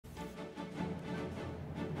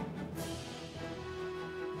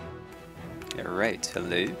Alright,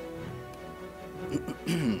 hello.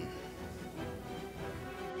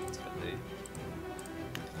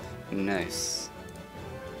 Nice.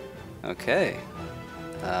 Okay.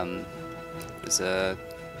 It was a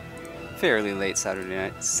fairly late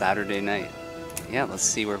Saturday night. Yeah, let's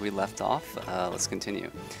see where we left off. Let's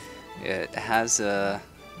continue. It has, at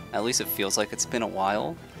least it feels like it's been a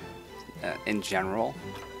while, in general.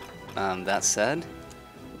 That said,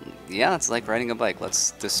 yeah, it's like riding a bike.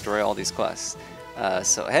 Let's destroy all these quests.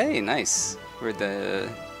 So, hey, nice. We're the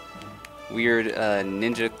weird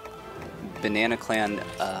ninja banana clan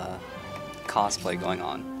cosplay going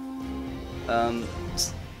on.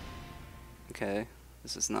 Okay,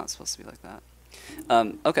 this is not supposed to be like that.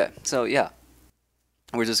 Okay, so yeah,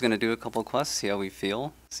 we're just gonna do a couple quests, see how we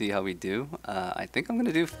feel, see how we do. I think I'm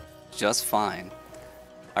gonna do just fine.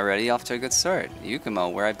 Already off to a good start.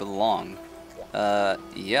 Yukumo, where I belong.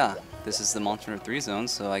 Yeah, this is the Monster 3 zone,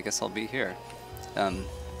 so I guess I'll be here.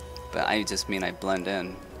 But I just mean I blend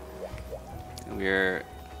in. We're,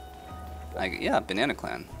 yeah, Banana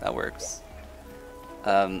Clan, that works.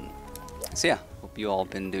 So yeah, hope you all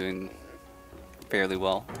been doing fairly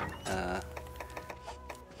well.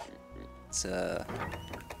 It's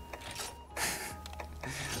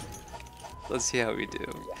let's see how we do.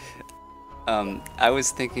 I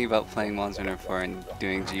was thinking about playing Monster Hunter 4 and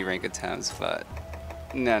doing G rank attempts, but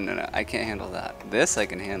no, I can't handle that. This I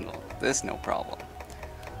can handle. This no problem.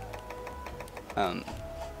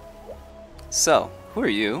 So who are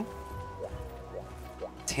you?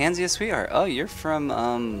 Tanzia Sweetheart. Oh, you're from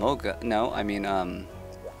Moga. No, I mean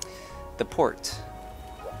the port,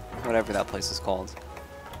 whatever that place is called.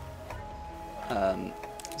 I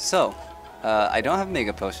don't have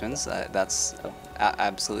mega potions. That's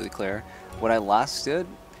absolutely clear. What I last did,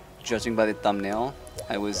 judging by the thumbnail,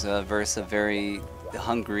 I was versus a very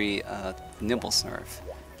hungry Nibblesnarf.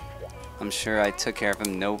 I'm sure I took care of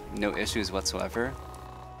him, no issues whatsoever.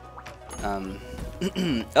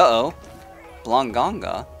 Uh-oh.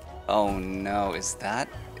 Blongonga? Oh no, is there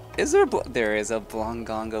there is a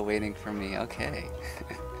Blongonga waiting for me, okay.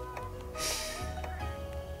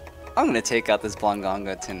 I'm gonna take out this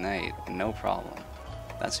Blongonga tonight, no problem.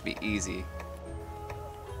 That should be easy.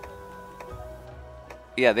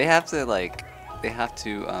 Yeah, they have to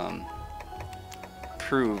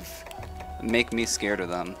make me scared of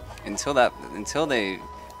them. Until they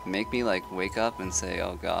make me like wake up and say,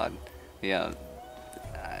 oh god, yeah,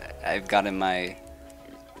 I've gotten my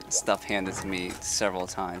stuff handed to me several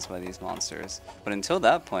times by these monsters. But until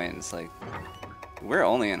that point, it's like, we're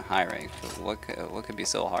only in high rank. What could be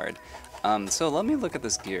so hard? So let me look at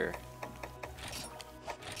this gear.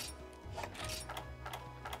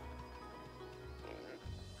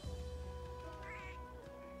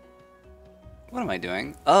 What am I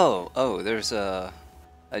doing? Oh, there's a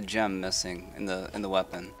gem missing in the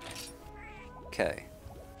weapon. Okay.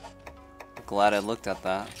 Glad I looked at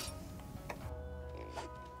that.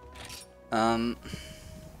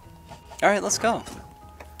 Alright, let's go.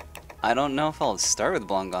 I don't know if I'll start with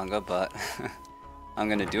Blongonga, but I'm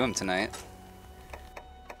gonna do him tonight.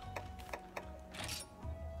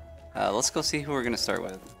 Let's go see who we're gonna start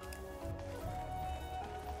with.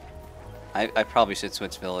 I probably should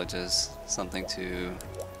switch villages. Something to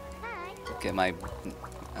get my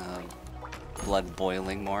blood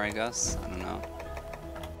boiling more, I guess. I don't know.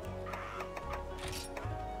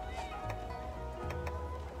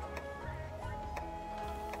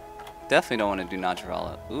 Definitely don't want to do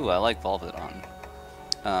Najarala. Ooh, I like Volvidon.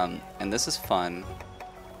 And this is fun,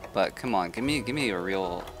 but come on, give me a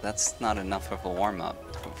real. That's not enough of a warm up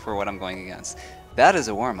for what I'm going against. That is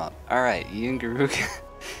a warm up. All right, Ian Garuga.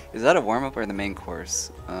 Is that a warm up or the main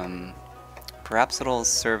course? Perhaps it'll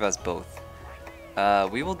serve as both.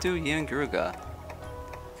 We will do Ian Garuga,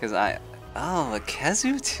 because oh, a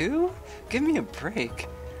Kezu too? Give me a break.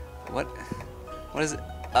 What is it?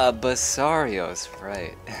 Basarios,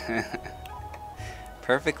 right.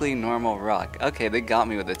 Perfectly normal rock. Okay, they got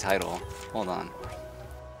me with the title. Hold on.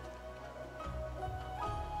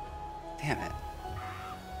 Damn it.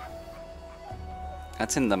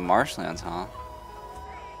 That's in the marshlands, huh?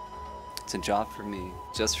 It's a job for me.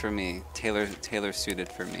 Just for me. Tailor suited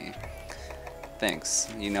for me. Thanks.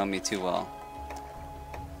 You know me too well.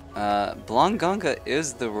 Blongonga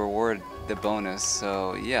is the reward, the bonus,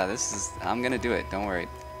 so yeah, I'm gonna do it, don't worry.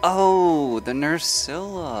 Oh, the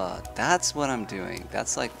Nursilla. That's what I'm doing.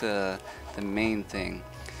 That's like the main thing.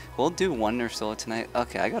 We'll do one Nursilla tonight.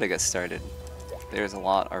 Okay, I gotta get started. There's a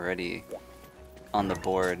lot already on the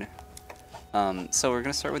board. So we're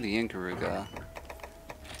gonna start with the Yangaruga.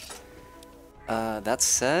 That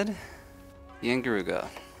said, Yangaruga.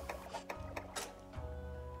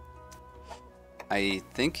 I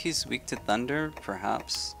think he's weak to thunder,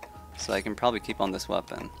 perhaps. So I can probably keep on this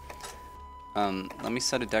weapon. Let me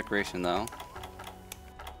set a decoration though.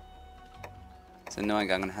 It's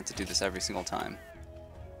annoying, I'm gonna have to do this every single time.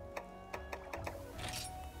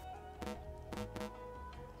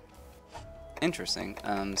 Interesting.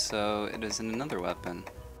 So it is in another weapon.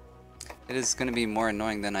 It is gonna be more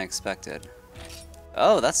annoying than I expected.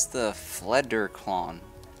 Oh, that's the Fleder clone.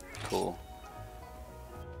 Cool.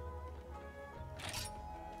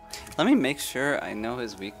 Let me make sure I know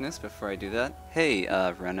his weakness before I do that. Hey,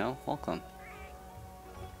 Reno, welcome.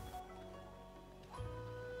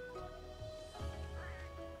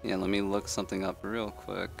 Yeah, let me look something up real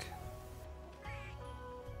quick.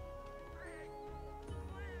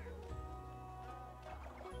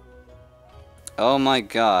 Oh my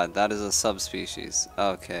god, that is a subspecies.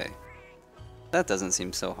 Okay. That doesn't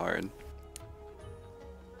seem so hard.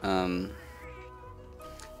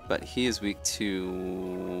 But he is weak to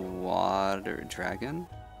water dragon?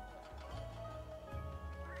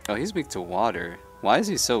 Oh, he's weak to water. Why is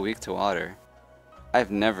he so weak to water?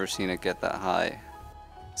 I've never seen it get that high.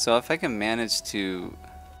 So if I can manage to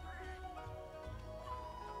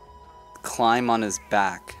climb on his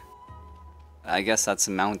back, I guess that's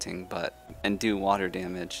mounting, and do water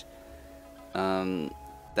damage.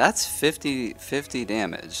 That's 50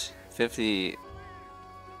 damage. 50,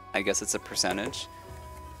 I guess it's a percentage.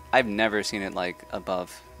 I've never seen it like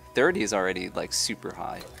above 30 is already like super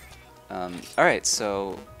high. Alright,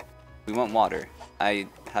 so we want water. I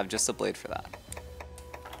have just a blade for that.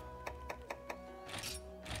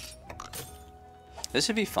 This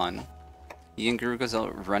should be fun. Ian Garuga's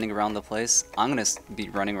out running around the place. I'm gonna be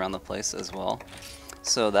running around the place as well.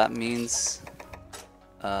 So that means,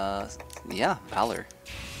 yeah, Valor.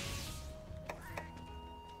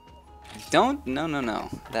 No.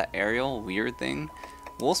 That aerial weird thing.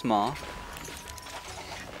 Wolf's Maw.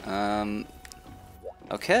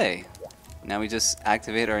 Okay. Now we just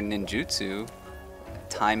activate our ninjutsu.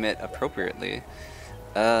 Time it appropriately.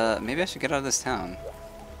 Maybe I should get out of this town.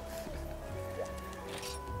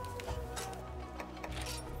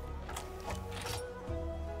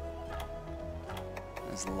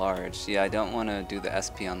 It's large. Yeah, I don't want to do the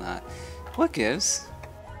SP on that. What gives?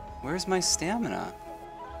 Where's my stamina?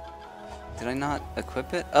 Did I not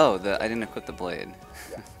equip it? Oh, I didn't equip the blade.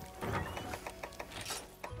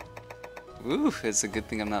 Ooh, it's a good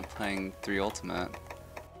thing I'm not playing 3 Ultimate.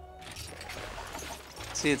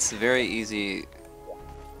 See, it's very easy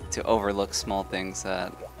to overlook small things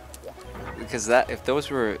because if those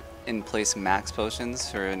were in place max potions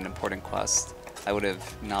for an important quest, I would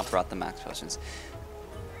have not brought the max potions.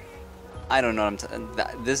 I don't know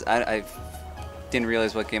what I didn't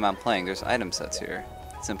realize what game I'm playing. There's item sets here.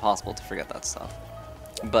 It's impossible to forget that stuff.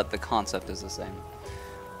 But the concept is the same.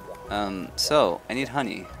 So, I need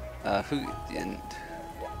honey.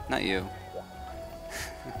 Not you.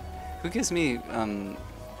 Who gives me,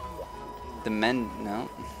 the men, no.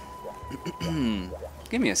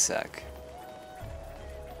 Give me a sec.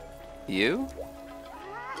 You?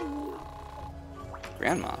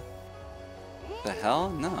 Grandma? The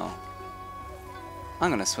hell? No.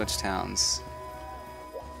 I'm gonna switch towns.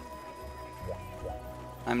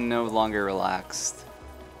 I'm no longer relaxed.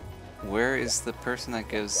 Where is the person that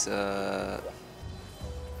gives,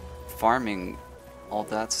 farming, all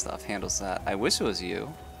that stuff, handles that? I wish it was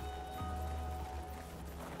you.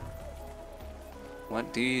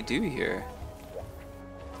 What do you do here?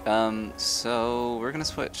 So we're gonna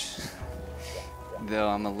switch. Though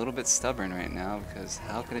I'm a little bit stubborn right now because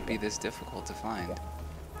how could it be this difficult to find?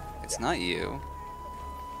 It's not you.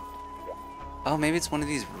 Oh, maybe it's one of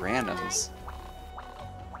these randoms.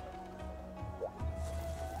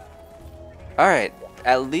 Alright,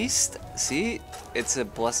 at least, see, it's a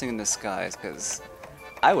blessing in disguise, because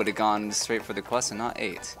I would have gone straight for the quest and not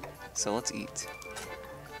ate. So let's eat.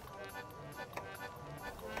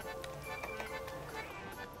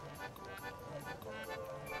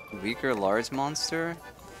 Weaker large monster?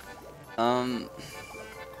 I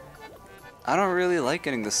don't really like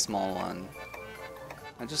getting the small one.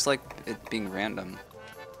 I just like it being random.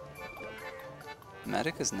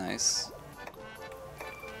 Medic is nice.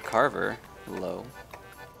 Carver, low.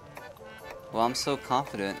 Well, I'm so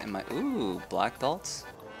confident in my... Ooh, black dalts?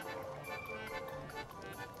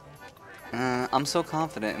 I'm so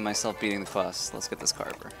confident in myself beating the quest. Let's get this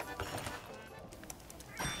Carver.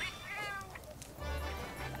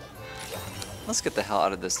 Let's get the hell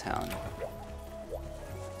out of this town.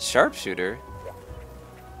 Sharpshooter?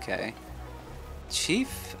 Okay.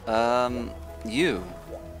 Chief, you.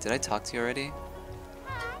 Did I talk to you already?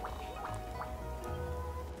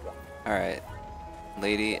 Alright.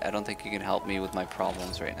 Lady, I don't think you can help me with my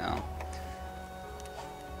problems right now.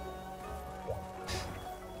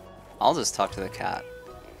 I'll just talk to the cat.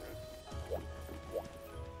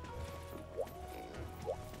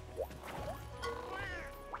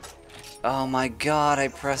 Oh my god, I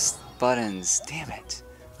pressed buttons. Damn it.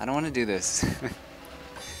 I don't want to do this.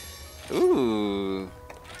 Ooh.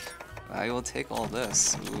 I will take all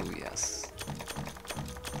this. Ooh, yes.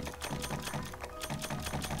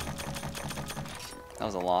 That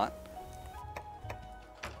was a lot.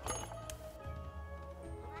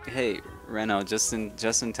 Hey, Reno, just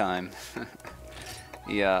in time.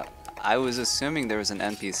 Yeah, I was assuming there was an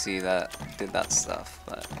NPC that did that stuff,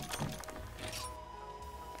 but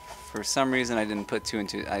for some reason I didn't put two and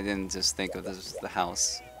two. I didn't just think of this as the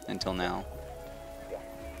house until now.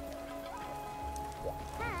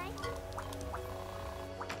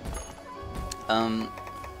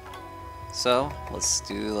 So let's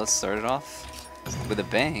start it off with a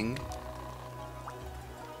bang.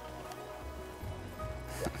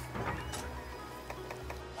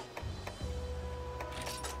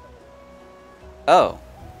 Oh.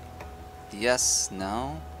 Yes,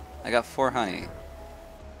 no. I got 4 honey.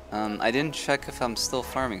 I didn't check if I'm still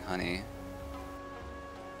farming honey.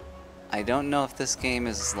 I don't know if this game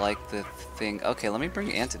is like the thing. Okay, let me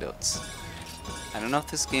bring antidotes. I don't know if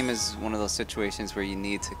this game is one of those situations where you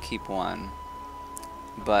need to keep one,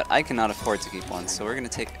 but I cannot afford to keep one, so we're gonna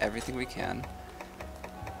take everything we can.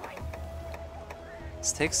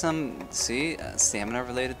 Let's take some, see, stamina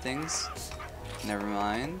related things. Never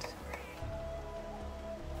mind.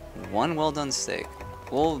 1 well done steak.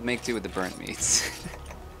 We'll make do with the burnt meats.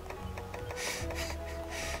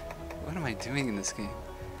 What am I doing in this game?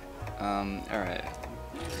 Alright.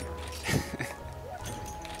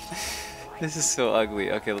 This is so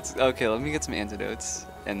ugly. Okay, let me get some antidotes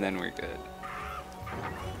and then we're good.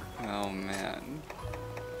 Oh man.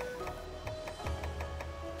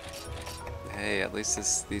 Hey, at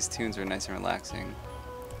least these tunes are nice and relaxing.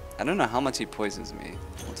 I don't know how much he poisons me.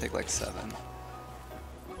 We'll take like 7.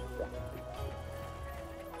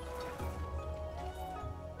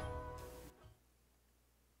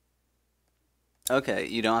 Okay,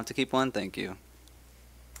 you don't have to keep one, thank you.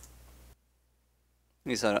 At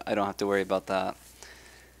least I don't have to worry about that.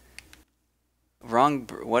 Wrong,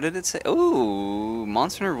 what did it say? Ooh,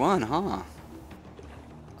 Monster Hunter 1, huh?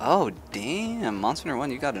 Oh, damn, Monster Hunter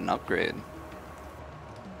 1, you got an upgrade.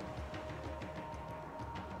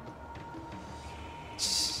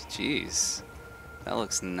 Jeez, that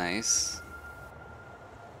looks nice.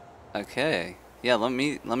 Okay. Yeah, let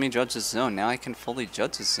me judge this zone. Now I can fully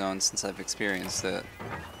judge this zone since I've experienced it.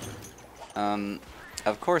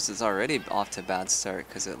 Of course it's already off to a bad start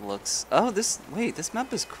because it looks... Oh, this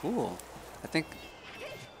map is cool. I think,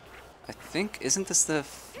 isn't this the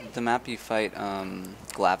map you fight,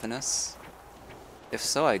 Glavenus? If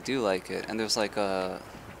so, I do like it. And there's like that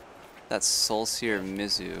Soulseer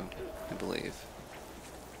Mizu, I believe.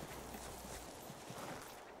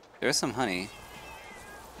 There's some honey.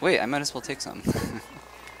 Wait, I might as well take some.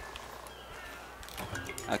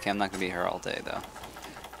 Okay, I'm not gonna be here all day though.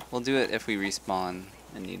 We'll do it if we respawn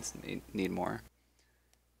and need more.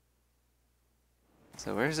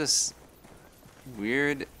 So where's this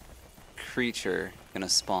weird creature gonna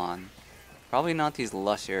spawn? Probably not these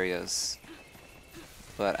lush areas.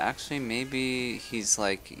 But actually maybe he's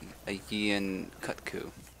like a Yian Kutku.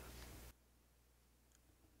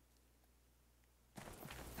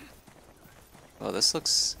 Well, this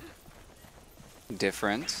looks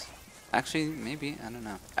different. Actually, maybe, I don't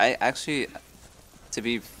know. I actually, to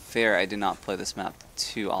be fair, I did not play this map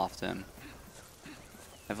too often.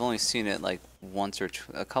 I've only seen it like once or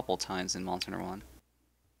a couple times in Monster Hunter 1.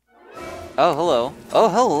 Oh, hello. Oh,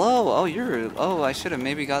 hello. Oh, oh, I should have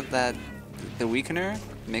maybe got the weakener.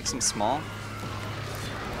 Makes him small.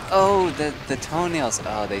 Oh, the toenails.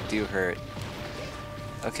 Oh, they do hurt.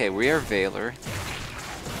 Okay, we are Valor.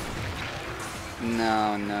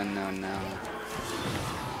 No.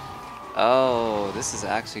 Oh, this is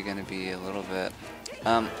actually going to be a little bit...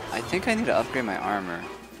 I think I need to upgrade my armor.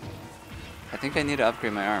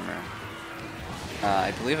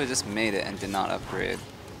 I believe I just made it and did not upgrade.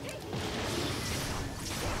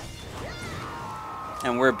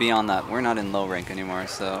 And we're beyond that. We're not in low rank anymore,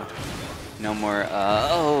 so... No more,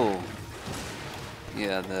 oh!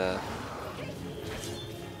 Yeah,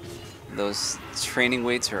 those training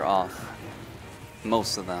weights are off.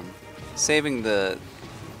 Most of them. Saving the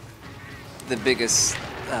biggest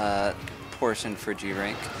portion for G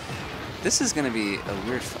rank. This is gonna be a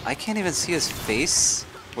weird... I can't even see his face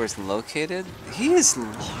where it's located. He is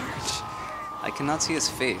large. I cannot see his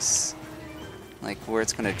face. Like where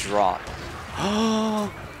it's gonna drop.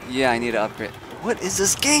 Oh, yeah, I need to upgrade. What is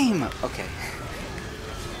this game? Okay.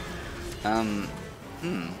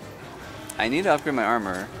 I need to upgrade my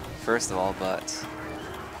armor, first of all, but...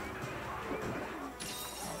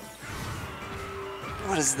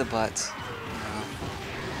 What is the but?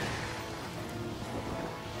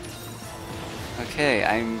 Okay,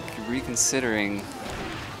 I'm reconsidering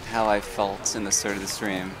how I felt in the start of the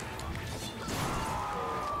stream.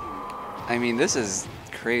 I mean, this is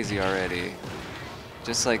crazy already.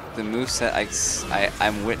 Just like the moveset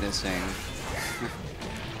I'm witnessing.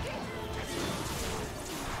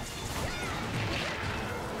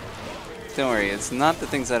 Don't worry, it's not the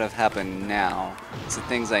things that have happened now. It's the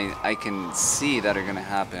things I can see that are gonna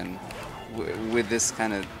happen with this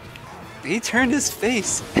kind of... He turned his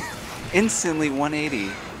face instantly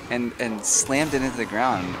 180 and slammed it into the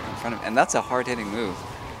ground in front of... And that's a hard-hitting move.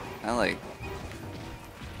 I like...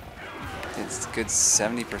 It's a good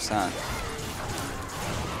 70%.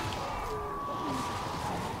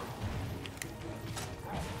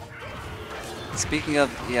 Speaking of,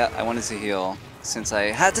 yeah, I wanted to heal since I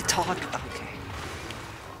had to talk. Okay.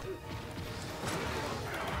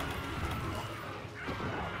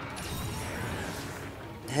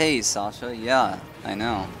 Hey, Sasha. Yeah, I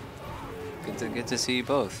know. Good to see you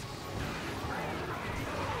both.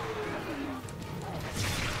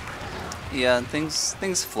 Yeah,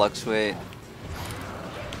 things fluctuate.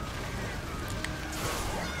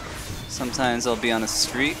 Sometimes I'll be on a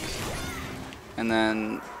streak, and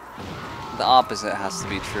then the opposite has to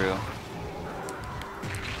be true.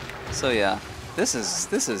 So yeah, this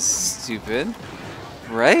is stupid,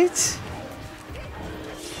 right?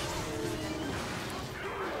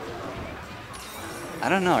 I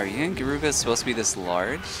don't know. Are you and Garuba supposed to be this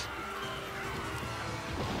large?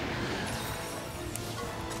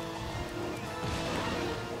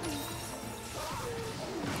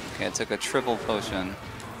 Okay, I took a triple potion.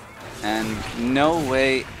 And no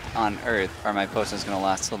way on earth are my potions gonna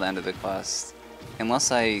last till the end of the quest.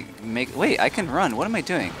 Unless I make... Wait, I can run. What am I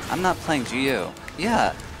doing? I'm not playing GU.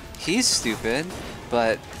 Yeah, he's stupid,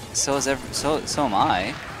 but so am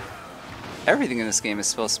I. Everything in this game is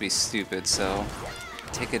supposed to be stupid, so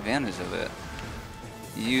take advantage of it.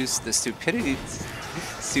 Use the stupidity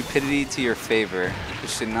to your favor. It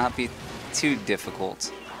should not be too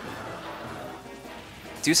difficult.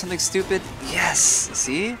 Do something stupid? Yes!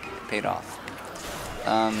 See? Paid off.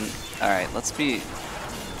 Alright, let's be...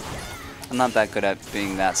 I'm not that good at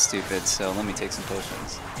being that stupid, so let me take some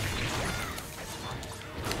potions.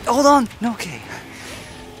 Hold on! No, okay.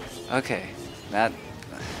 Okay, that...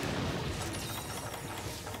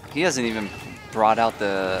 He hasn't even brought out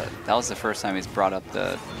the... That was the first time he's brought up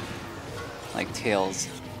the... Like, Tails...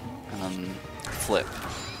 flip.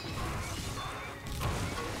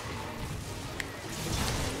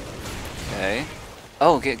 Okay.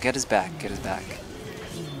 Oh, get his back, get his back.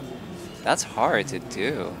 That's hard to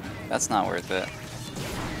do. That's not worth it.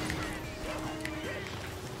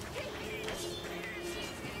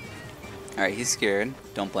 Alright, he's scared.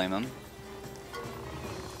 Don't blame him.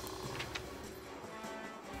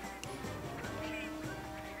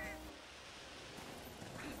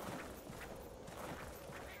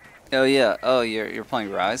 Oh yeah, oh you're playing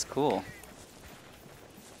Rise? Cool.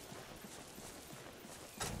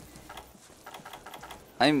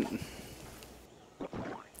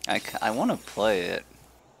 I want to play it.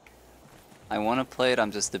 I want to play it,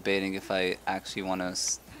 I'm just debating if I actually want to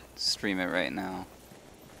stream it right now.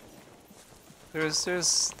 There's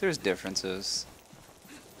differences.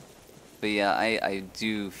 But yeah, I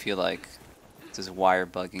do feel like just wire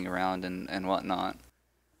bugging around and whatnot.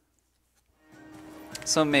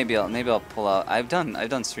 So maybe I'll pull out. I've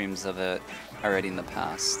done streams of it already in the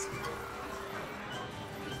past.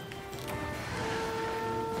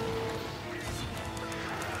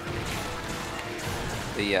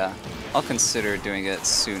 But yeah, I'll consider doing it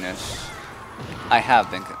soonish.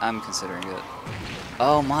 I'm considering it.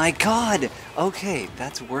 Oh my god! Okay,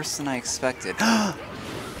 that's worse than I expected.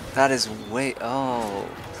 That is way... Oh.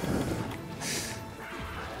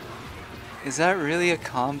 Is that really a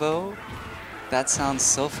combo? That sounds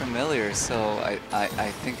so familiar, so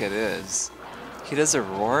I think it is. He does a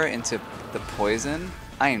roar into the poison?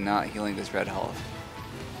 I am not healing this red health.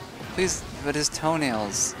 Please, but his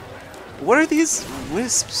toenails... What are these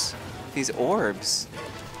wisps? These orbs?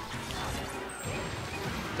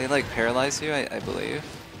 They like paralyze you, I believe.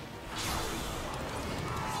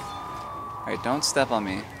 Alright, don't step on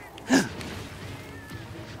me.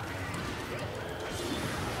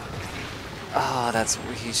 Oh, that's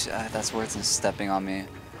worse than stepping on me.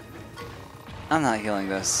 I'm not healing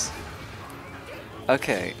this.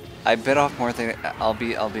 Okay, I bit off more than I'll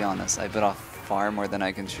be honest. I bit off far more than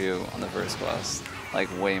I can chew on the first quest. Like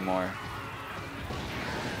way more.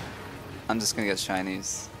 I'm just gonna get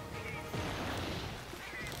shinies.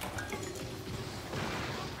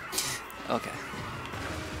 Okay.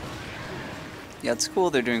 Yeah, it's cool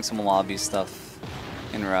they're doing some lobby stuff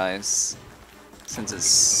in Rise. Since it's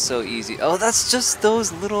so easy. Oh, that's just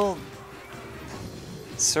those little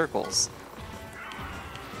circles.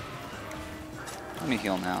 Let me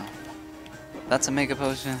heal now. That's a Mega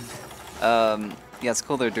Potion. Yeah, it's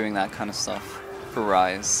cool they're doing that kind of stuff for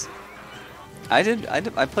Rise. I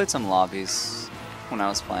played some lobbies when I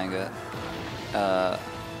was playing it.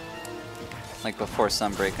 Like before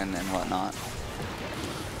Sunbreak and whatnot.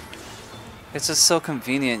 It's just so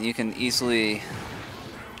convenient, you can easily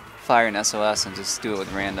fire an SOS and just do it with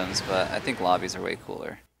randoms, but I think lobbies are way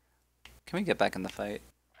cooler. Can we get back in the fight?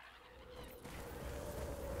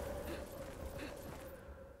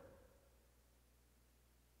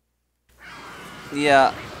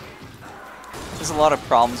 Yeah, there's a lot of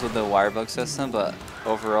problems with the wirebug system, but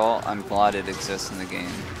overall, I'm glad it exists in the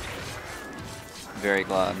game. Very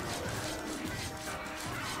glad.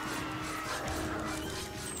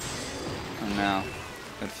 Oh no,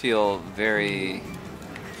 it would feel very...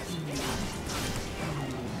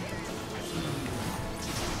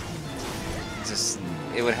 Just,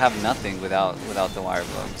 it would have nothing without the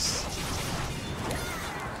wirebugs.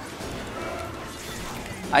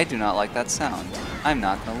 I do not like that sound. I'm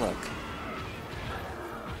not gonna look.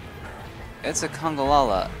 It's a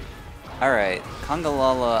Congalala. Alright,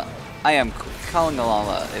 Congalala.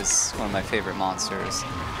 Congalala is one of my favorite monsters.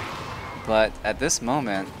 But at this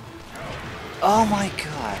moment... Oh my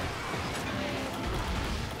god!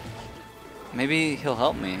 Maybe he'll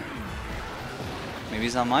help me. Maybe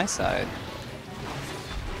he's on my side.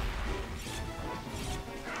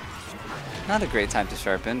 Not a great time to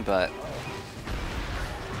sharpen, but...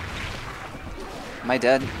 Am I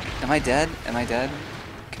dead? Am I dead? Am I dead?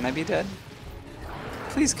 Can I be dead?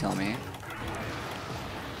 Please kill me.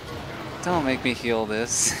 Don't make me heal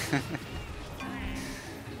this.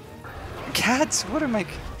 Cats! What am I...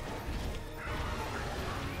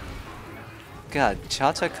 God,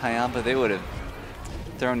 Cha-Cha Kayamba, they would have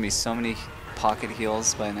thrown me so many pocket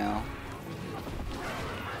heals by now.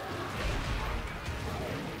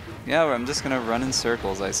 Yeah, I'm just gonna run in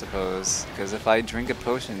circles, I suppose. Because if I drink a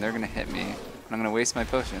potion, they're gonna hit me. And I'm gonna waste my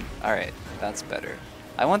potion. Alright, that's better.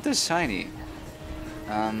 I want this shiny.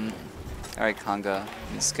 Alright, Conga.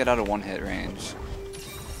 Let's get out of one-hit range.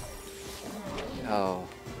 Oh.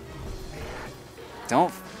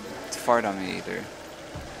 Don't fart on me either.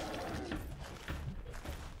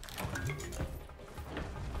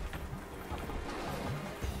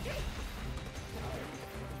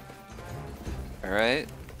 Alright.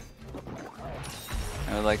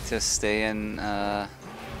 I would like to stay in,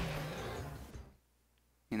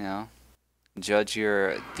 you know, judge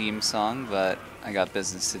your theme song, but I got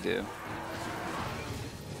business to do.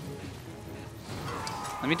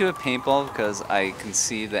 Let me do a paintball because I can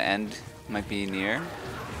see the end might be near.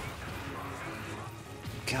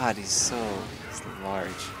 God, he's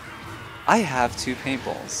large. I have 2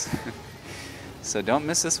 paintballs. So don't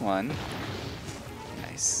miss this one.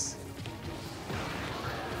 Nice.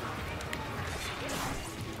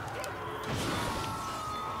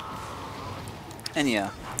 And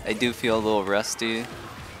yeah, I do feel a little rusty.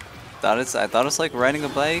 I thought it's like riding a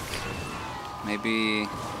bike. Maybe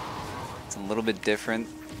it's a little bit different.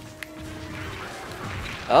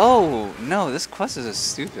 Oh no, this quest is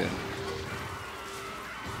just stupid.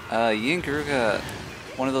 Yin Garuga,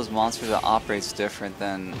 one of those monsters that operates different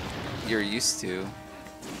than you're used to,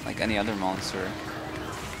 like any other monster.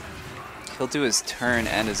 He'll do his turn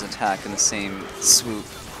and his attack in the same swoop.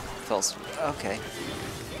 Fell swoop. Okay.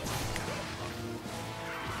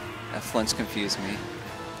 That flinch confused me.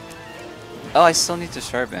 Oh, I still need to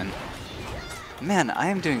sharpen. Man, I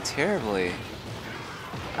am doing terribly.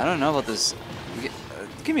 I don't know about this.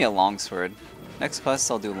 Give me a longsword. Next quest,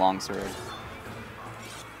 I'll do longsword.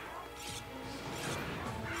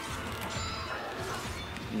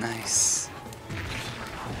 Nice.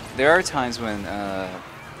 There are times when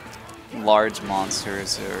large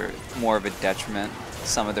monsters are more of a detriment to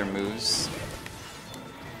some of their moves.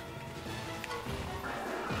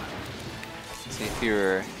 See, if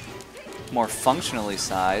you're more functionally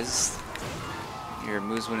sized, your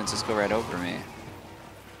moves wouldn't just go right over me.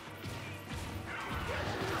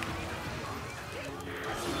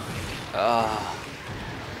 Oh,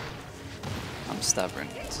 I'm stubborn.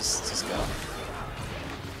 Just go.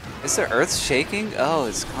 Is the earth shaking? Oh,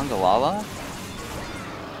 it's Congalala?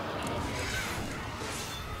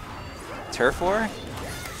 Turf War?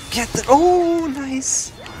 Get the... Oh,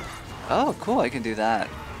 nice! Oh, cool, I can do that.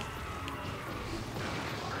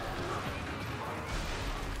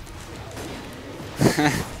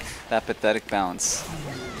 That pathetic bounce.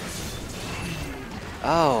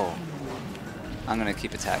 Oh. I'm gonna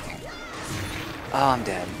keep attacking. Oh, I'm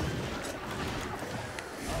dead.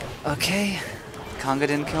 Okay. Conga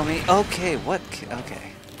didn't kill me. Okay, what?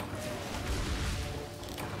 Okay.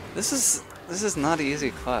 This is not an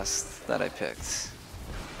easy quest that I picked.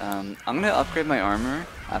 I'm gonna upgrade my armor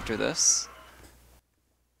after this.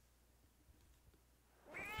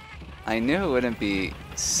 I knew it wouldn't be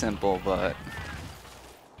simple, but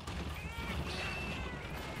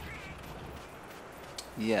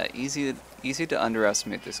yeah, easy to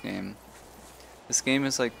underestimate this game. This game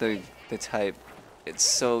is like the type.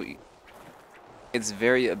 It's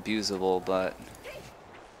very abusable, but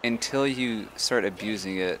until you start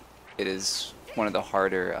abusing it, it is one of the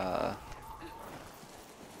harder.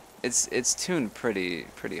 It's tuned pretty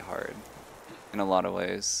hard in a lot of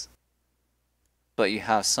ways, but you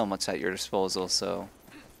have so much at your disposal. So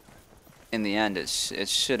in the end, it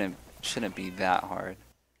shouldn't be that hard.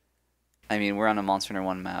 I mean, we're on a Monster Hunter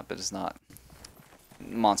 1 map, but it's not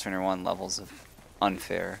Monster Hunter 1 levels of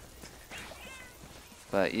unfair.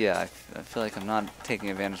 But yeah, I feel like I'm not taking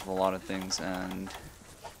advantage of a lot of things, and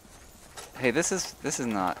hey, this is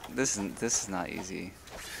not easy.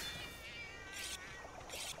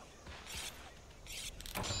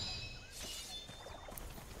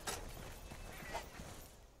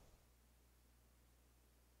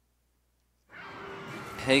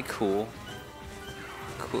 Hey, cool.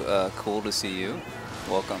 Cool to see you.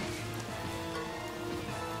 Welcome.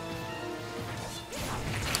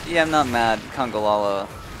 Yeah, I'm not mad, Kangalala.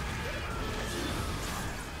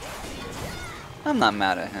 I'm not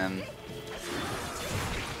mad at him.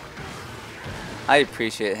 I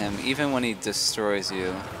appreciate him, even when he destroys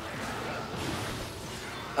you.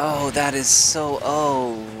 Oh, that is so...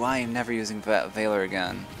 Oh, I'm never using Valor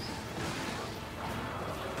again.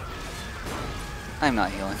 I'm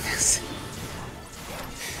not healing this.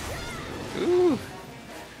 Ooh.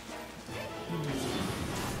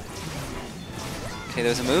 Okay,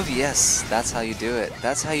 there's a move. Yes, that's how you do it.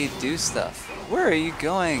 That's how you do stuff. Where are you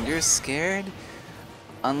going? You're scared?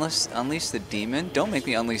 Unleash the demon? Don't make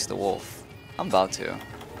me unleash the wolf. I'm about to.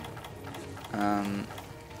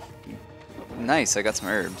 Nice, I got some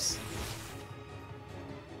herbs.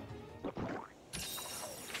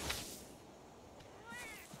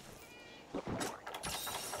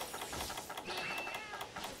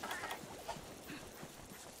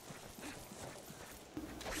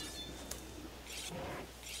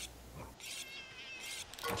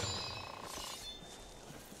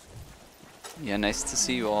 Yeah, nice to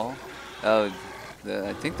see you all. Oh,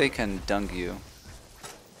 I think they can dung you.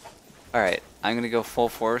 Alright, I'm gonna go full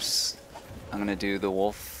force. I'm gonna do the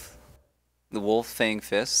wolf fang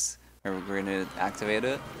fist. Or we're gonna activate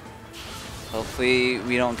it. Hopefully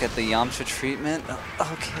we don't get the Yamcha treatment. Oh,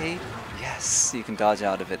 okay. Yes, you can dodge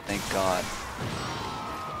out of it, thank God.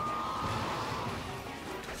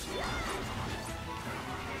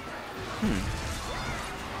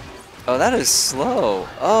 Oh, that is slow.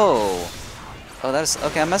 Oh. Oh, that is...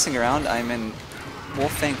 Okay, I'm messing around. I'm in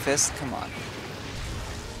Wolf Fang Fist. Come on.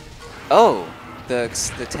 Oh! The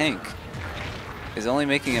tank is only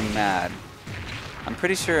making him mad. I'm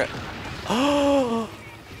pretty sure... Oh!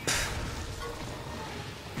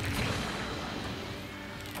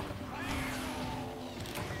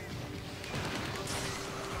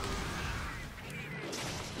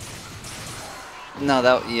 No,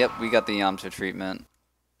 that... Yep, we got the Yamcha treatment.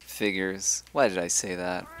 Figures. Why did I say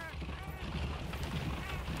that?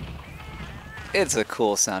 It's a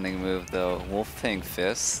cool sounding move though. Wolf Fang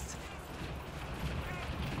Fist.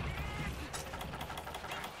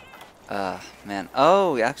 Man.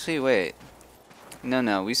 Oh, actually, wait.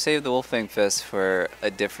 No, we saved the Wolf Fang Fist for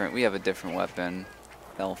a different... We have a different weapon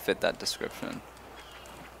that'll fit that description.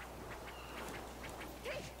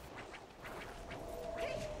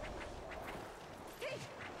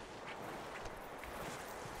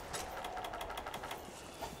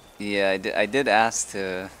 Yeah, I did ask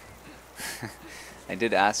to... I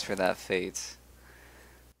did ask for that fate.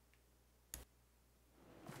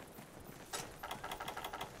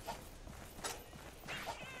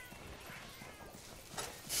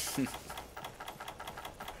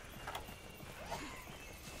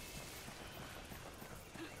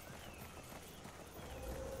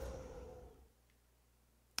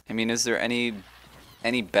 I mean, is there any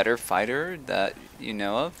better fighter that you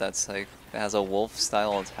know of that's like that has a wolf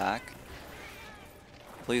style attack?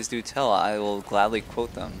 Please do tell. I will gladly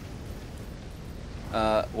quote them.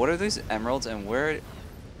 What are these emeralds and where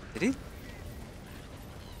Did he?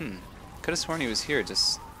 Could have sworn he was here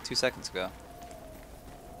just 2 seconds ago.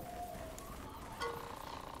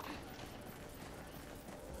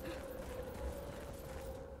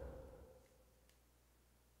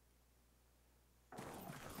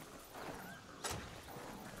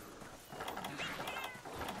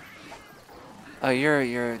 Oh,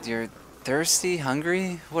 you're thirsty,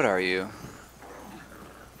 hungry? What are you?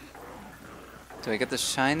 Do I get the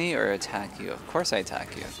shiny or attack you? Of course I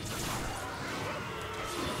attack you.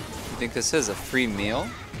 You think this is a free meal?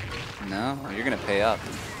 No, you're gonna pay up.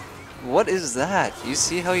 What is that? You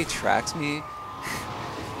see how he tracks me?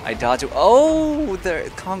 I dodge. Oh, there,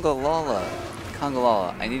 Congalala.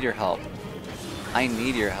 Congalala, I need your help. I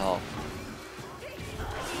need your help.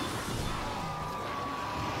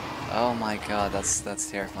 Oh my god, that's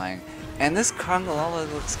terrifying. And this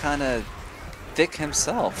Congalala looks kind of thick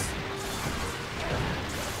himself.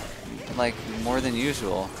 Like, more than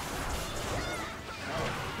usual.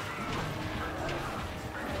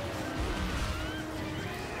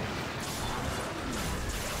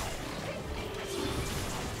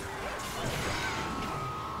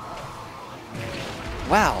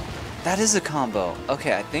 Wow, that is a combo.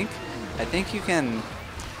 Okay, I think you can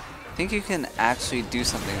actually do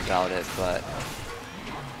something about it, but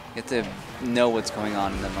you have to know what's going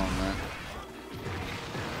on in the moment.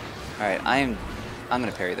 All right, I'm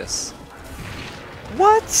gonna parry this.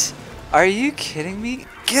 What? Are you kidding me?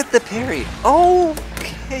 Get the parry.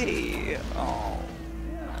 Okay. Oh.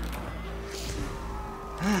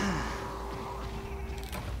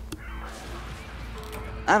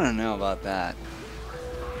 I don't know about that.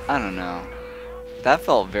 I don't know. That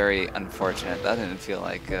felt very unfortunate. That didn't feel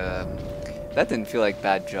like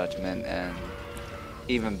bad judgment and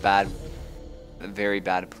even very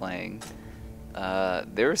bad playing.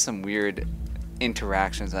 There were some weird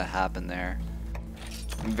interactions that happened there.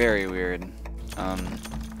 Very weird.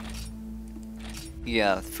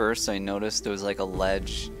 Yeah, first I noticed there was like a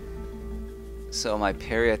ledge. So my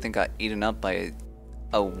parry I think got eaten up by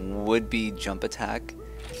a would-be jump attack.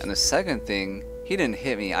 And the second thing, he didn't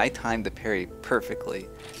hit me. I timed the parry perfectly.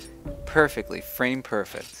 Perfectly, frame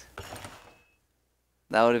perfect.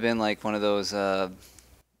 That would have been like one of those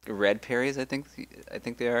red parries, I think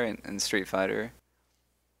they are in Street Fighter.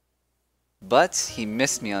 But he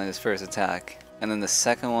missed me on his first attack. And then the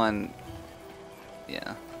second one,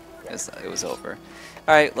 yeah, it was over.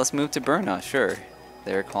 Alright, let's move to Burna, sure.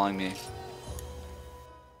 They're calling me.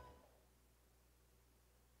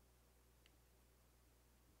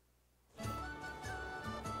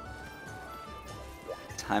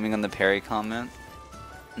 Timing on the parry comment?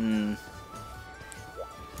 I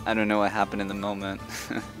don't know what happened in the moment.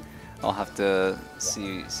 I'll have to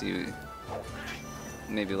see,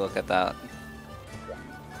 maybe look at that.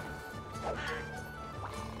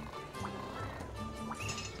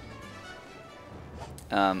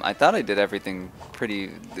 I thought I did everything pretty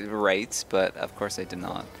right, but of course I did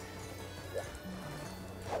not.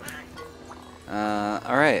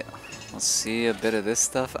 Alright, let's see a bit of this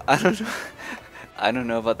stuff. I don't know. I don't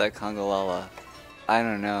know about that Congalala. I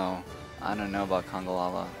don't know about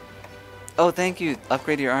Congalala. Oh, thank you.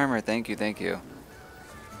 Upgrade your armor. Thank you.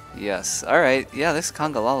 Yes. Alright. Yeah, this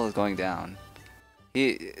Congalala is going down.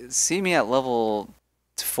 See me at level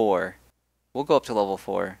 4. We'll go up to level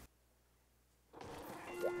 4.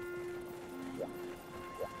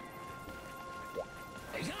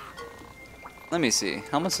 Let me see.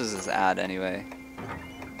 How much does this add anyway?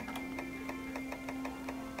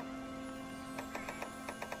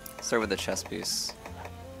 Start with the chess piece.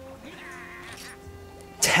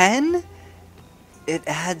 10? It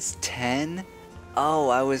adds 10? Oh,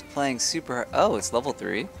 I was playing super hard. Oh, it's level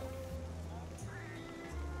 3.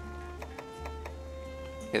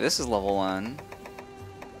 Okay, this is level 1.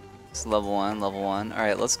 It's level 1.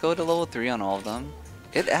 Alright, let's go to level 3 on all of them.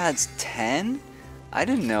 It adds 10? I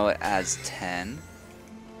didn't know it adds 10.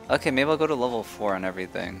 Okay, maybe I'll go to level 4 on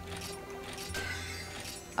everything.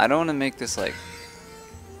 I don't want to make this like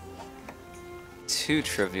too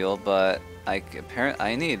trivial, but I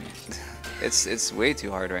need it's way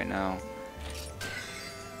too hard right now.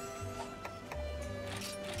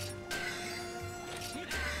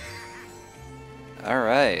 All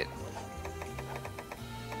right.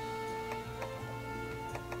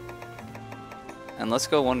 And let's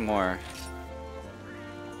go one more.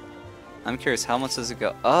 I'm curious, how much does it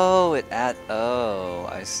go? Oh,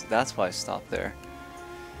 that's why I stopped there.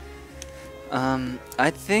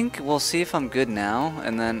 I think we'll see if I'm good now,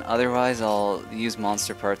 and then otherwise I'll use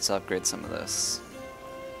monster parts to upgrade some of this.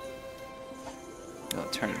 Oh,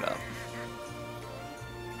 turn it up.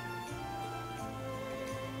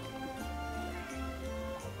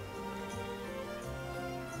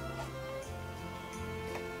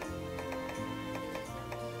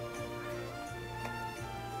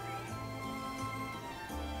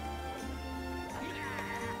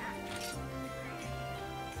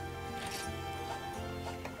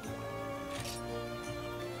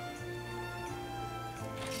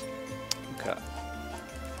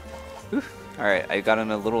 Alright, I got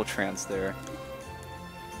in a little trance there.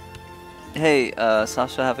 Hey,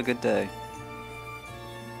 Sasha, have a good day.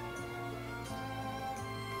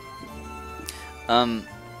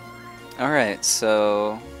 Alright,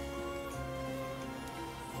 so...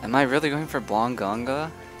 Am I really going for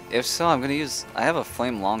Blonganga? If so, I'm gonna use... I have a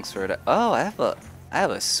flame longsword. Oh, I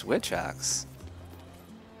have a switch axe.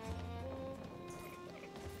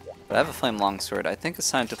 But I have a flame longsword. I think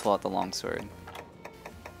it's time to pull out the longsword.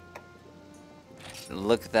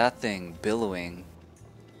 Look at that thing billowing.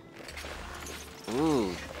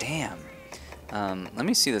 Ooh, damn. Let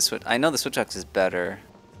me see the switch. I know the switch axe is better.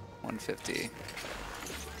 150.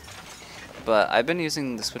 But I've been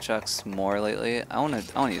using the switch axe more lately. I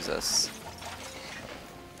wanna use this.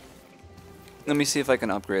 Let me see if I can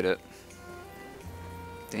upgrade it.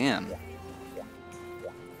 Damn.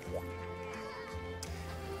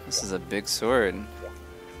 This is a big sword.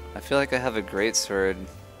 I feel like I have a great sword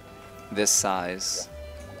this size.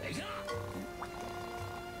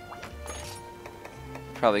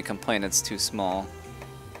 Probably complain it's too small.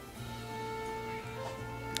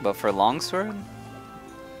 But for longsword?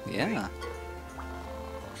 Yeah.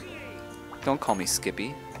 Don't call me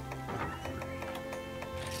Skippy.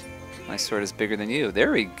 My sword is bigger than you.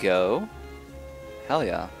 There we go. Hell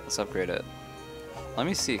yeah. Let's upgrade it. Let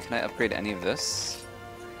me see. Can I upgrade any of this?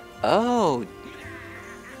 Oh!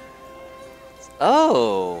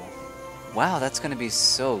 Oh! Wow, that's gonna be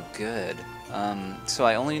so good. So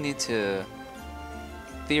I only need to...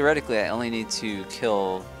 Theoretically, I only need to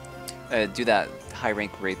kill... do that high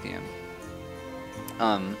rank Raytheon.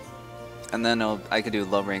 And then I could do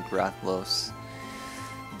low rank Rathlos.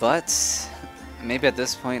 But maybe at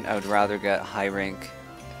this point I would rather get high rank.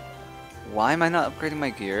 Why am I not upgrading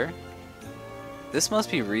my gear? This must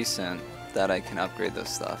be recent that I can upgrade this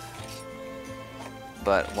stuff.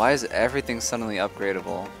 But why is everything suddenly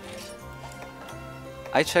upgradable?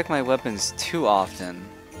 I check my weapons too often.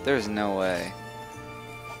 There's no way.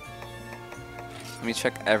 Let me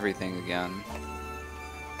check everything again.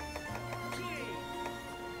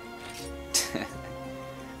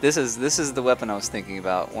 This is the weapon I was thinking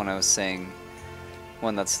about when I was saying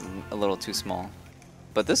one that's a little too small.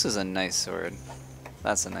 But this is a nice sword.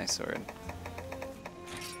 That's a nice sword.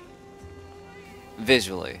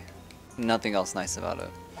 Visually. Nothing else nice about it.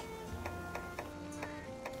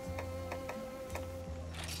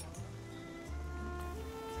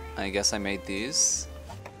 I guess I made these.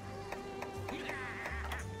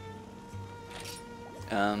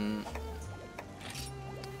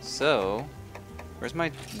 So where's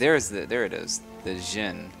my there it is. The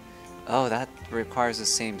Jin. Oh, that requires the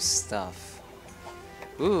same stuff.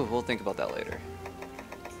 Ooh, we'll think about that later.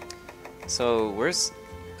 So is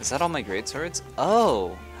that all my great swords?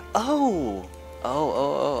 Oh! Oh!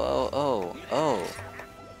 Oh.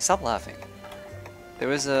 Stop laughing. There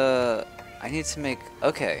was I need to make...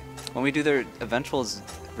 Okay, when we do the eventuals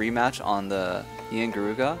rematch on the Ian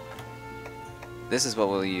Garuga, this is what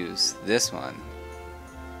we'll use. This one.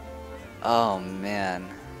 Oh, man.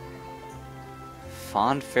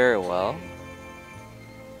 Fond Farewell?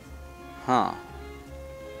 Huh.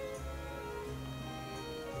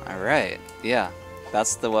 Alright, yeah.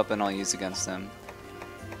 That's the weapon I'll use against him.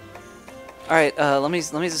 Alright, let me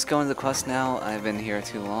just go into the quest now. I've been here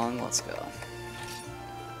too long. Let's go.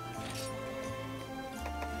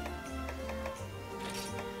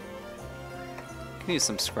 Can use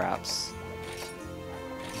some scraps.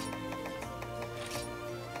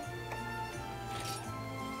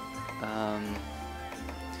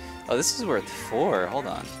 Oh, this is worth 4. Hold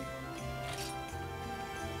on.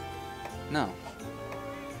 No.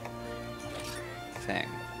 Fang.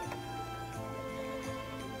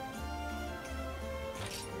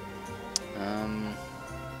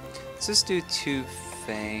 Let's just do 2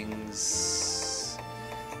 fangs.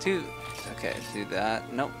 2. Okay, do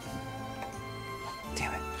that. Nope.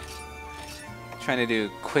 Damn it. Trying to do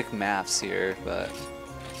quick maths here, but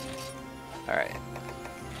alright.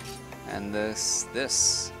 And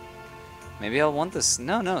this. Maybe I'll want this.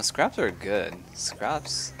 No, scraps are good.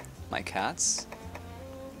 Scraps, my cats.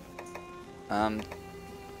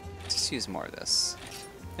 Just use more of this.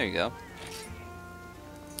 There you go.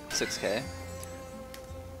 6K.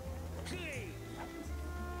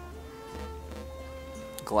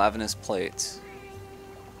 Glavinus plate.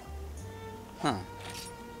 Huh.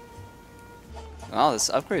 Wow, this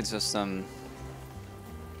upgrade system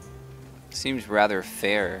seems rather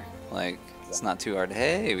fair. Like, it's not too hard.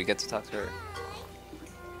 Hey, we get to talk to her.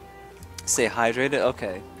 Stay hydrated?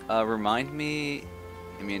 Okay. Remind me...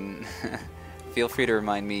 I mean, feel free to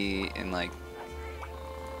remind me in like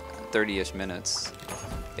 30-ish minutes,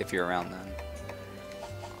 if you're around then.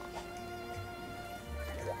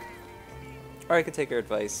 Or I could take her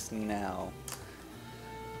advice now.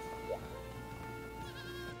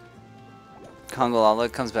 Kongolala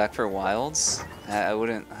comes back for wilds? I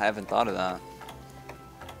haven't thought of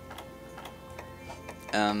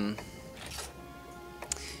that.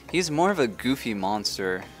 He's more of a goofy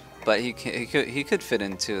monster, but he could fit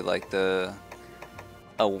into like a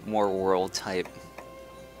more world type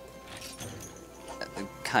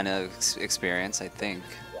kind of experience, I think.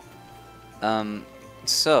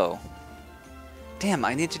 So, damn,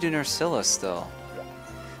 I need to do Nursilla still.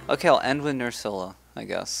 Okay, I'll end with Nursilla, I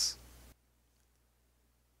guess.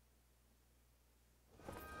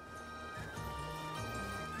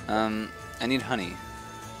 I need honey.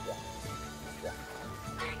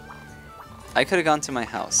 I could have gone to my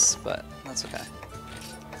house, but that's okay.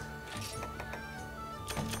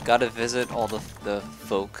 Gotta visit all the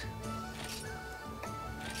folk.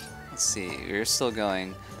 Let's see, you're still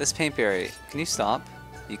going. This paintberry, can you stop?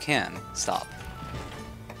 You can. Stop.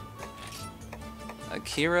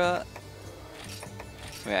 Akira...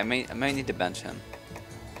 Wait, I might need to bench him.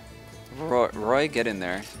 Roy, get in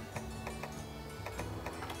there.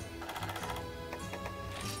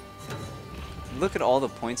 Look at all the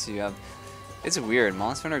points you have. It's weird.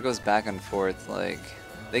 Monster Hunter goes back and forth. Like,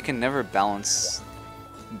 they can never balance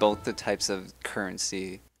both the types of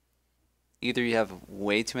currency. Either you have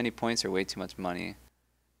way too many points or way too much money.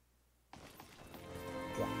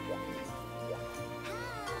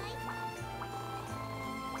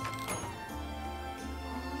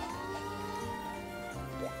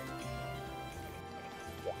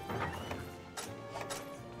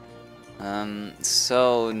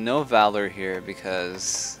 So no Valor here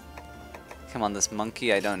because, come on, this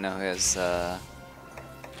monkey, I don't know his, I'm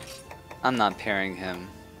not pairing him.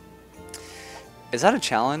 Is that a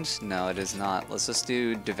challenge? No, it is not. Let's just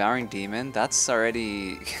do Devouring Demon. That's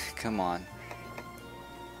already, come on.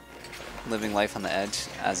 Living life on the edge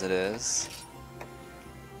as it is.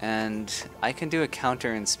 And I can do a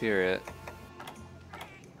counter in Spirit.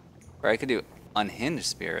 Or I could do Unhinged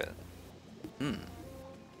Spirit.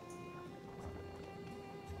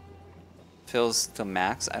 Fills to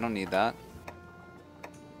max. I don't need that.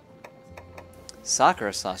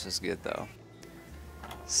 Sakura Slash is good though.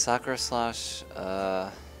 Sakura Slash,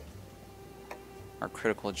 or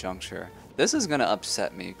Critical Juncture. This is gonna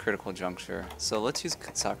upset me, Critical Juncture. So let's use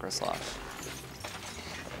Sakura Slash.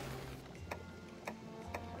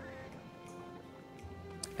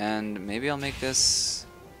 And maybe I'll make this...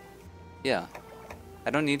 Yeah. I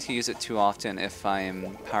don't need to use it too often if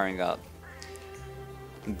I'm powering up.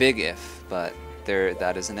 Big if, but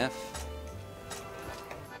that is an if.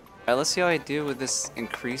 Alright, let's see how I do with this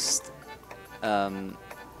increased, yeah,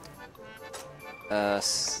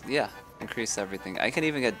 increase everything. I can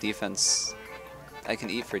even get defense. I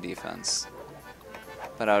can eat for defense.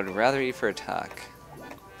 But I would rather eat for attack.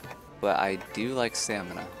 But I do like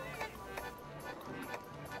stamina.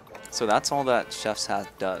 So that's all that Chef's Hat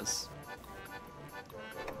does.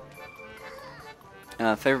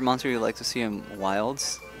 Favorite monster you'd like to see in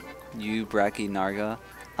Wilds? You, Bracky, Narga.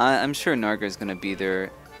 I'm sure Narga is going to be there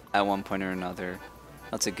at one point or another.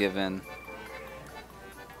 That's a given.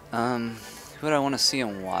 Who would I want to see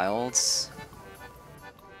in Wilds?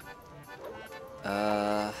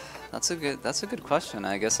 That's a good question.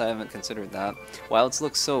 I guess I haven't considered that. Wilds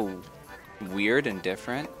looks so weird and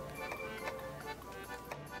different.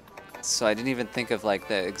 So I didn't even think of like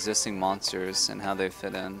the existing monsters and how they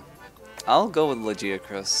fit in. I'll go with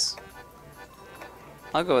Legiacrus.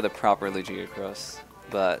 I'll go with a proper Legiacrus,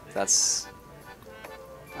 but that's...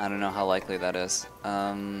 I don't know how likely that is.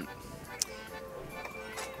 Let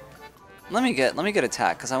me get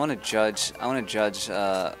attack because I want to judge. I want to judge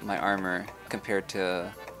my armor compared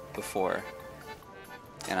to before,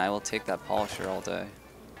 and I will take that Polisher all day.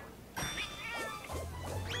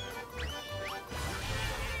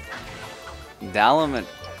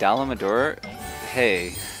 Dalamador,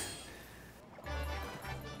 hey.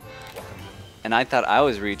 And I thought I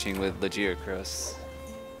was reaching with Legiacrus.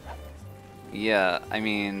 Yeah, I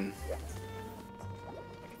mean...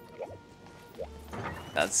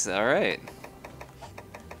 That's alright.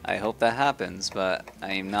 I hope that happens, but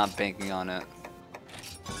I am not banking on it.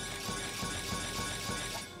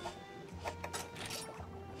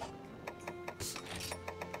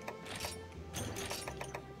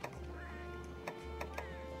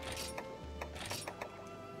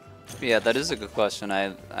 Yeah, that is a good question.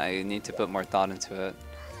 I need to put more thought into it.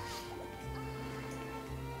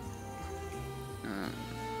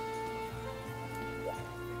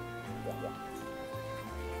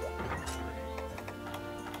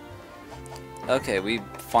 Okay, we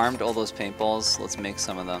farmed all those paintballs. Let's make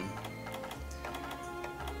some of them.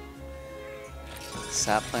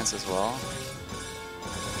 sap plants as well.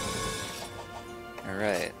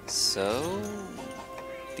 Alright, so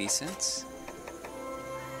decent.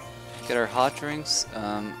 Get our hot drinks,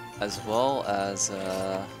 as well as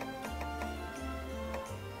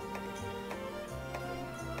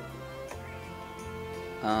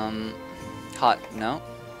hot, no?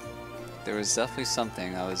 There was definitely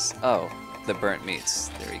something oh, the burnt meats.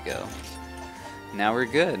 There we go. Now we're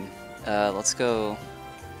good. Let's go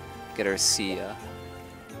get our Sia.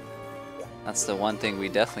 That's the one thing we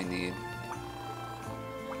definitely need.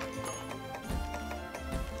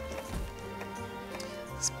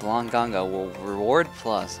 This Blonganga will reward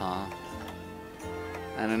plus, huh?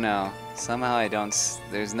 I don't know. Somehow I don't.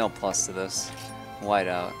 There's no plus to this.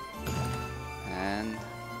 Whiteout. And.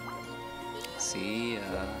 See,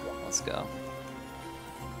 let's go.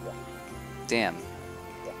 Damn.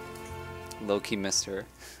 Low-key missed her.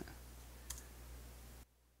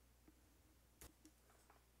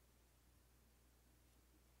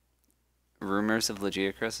 Rumors of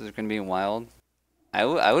Legiacrus are going to be wild.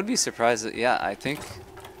 I would be surprised that, yeah, I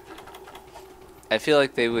feel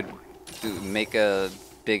like they would make a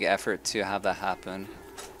big effort to have that happen.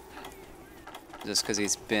 Just because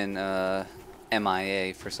he's been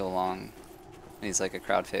MIA for so long. He's like a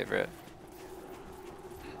crowd favorite.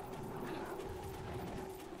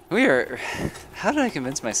 How did I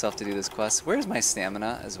convince myself to do this quest? Where's my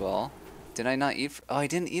stamina as well? Did I not eat? Oh, I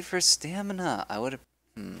didn't eat for stamina. I would have.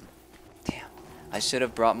 Damn. I should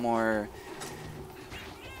have brought more.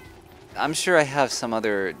 I'm sure I have some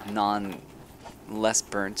other less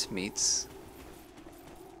burnt meats.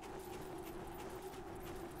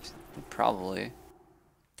 Probably.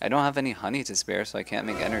 I don't have any honey to spare, so I can't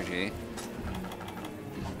make energy.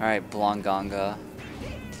 Alright, Blonganga.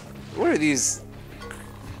 What are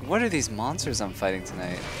these monsters I'm fighting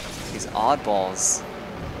tonight? These oddballs.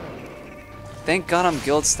 Thank God I'm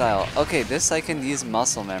guild style. Okay, this I can use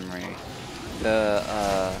muscle memory.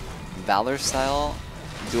 The Valor style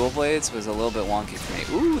dual blades was a little bit wonky for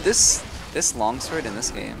me. Ooh, this longsword in this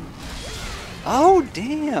game. Oh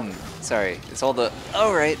damn! Sorry, it's all the.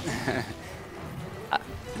 Oh right.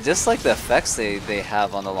 Just like the effects they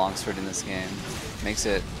have on the longsword in this game makes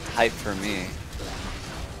it hype for me.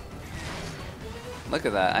 Look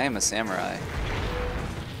at that! I am a samurai.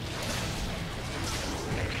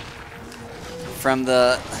 From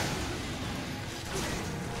the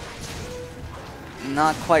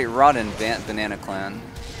not quite rotten Banana Clan.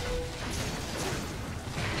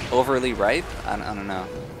 Overly ripe? I don't know.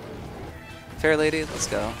 Fair lady, let's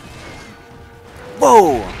go.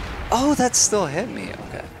 Whoa! Oh, that still hit me.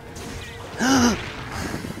 Okay.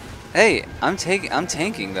 Hey, I'm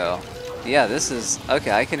tanking though. Yeah, this is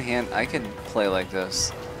okay. I can play like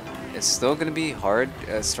this. It's still gonna be hard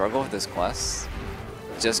struggle with this quest,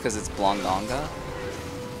 just because it's Blonganga.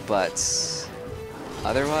 But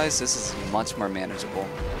otherwise, this is much more manageable.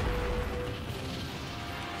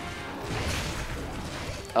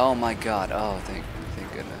 Oh my god, oh thank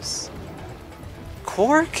goodness.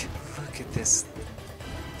 Quark? Look at this.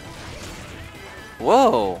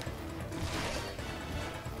 Whoa!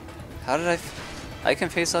 How did I can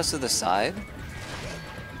face us to the side?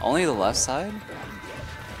 Only the left side?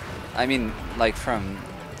 I mean, like from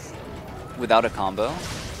without a combo?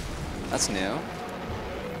 That's new.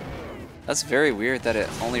 That's very weird that it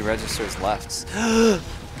only registers lefts.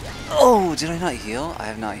 Oh, did I not heal? I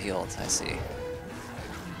have not healed, I see.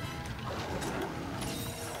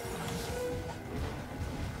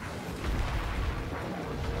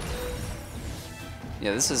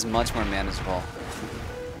 Yeah, this is much more manageable.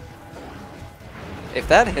 If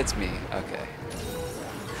that hits me, okay.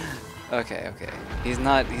 Okay. He's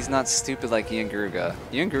not stupid like Ian Garuga.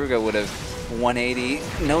 Ian Garuga would have 180,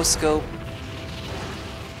 no scope.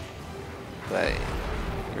 But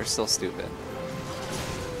you're still stupid.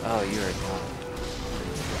 Oh, you are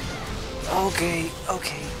dumb. Okay,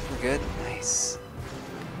 we're good. Nice.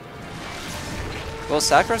 Well,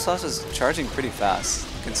 Sacrisoft is charging pretty fast,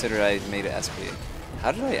 considering I made it SP.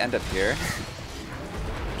 How did I end up here?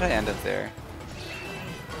 How did I end up there?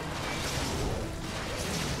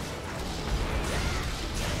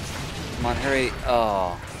 Come on, hurry.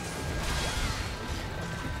 Oh.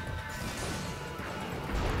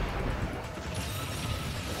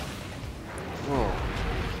 Whoa.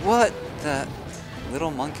 What the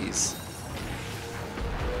little monkeys?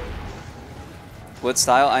 What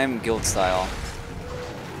style? I am guild style.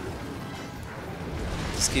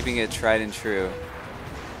 Just keeping it tried and true.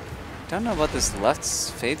 Don't know about this left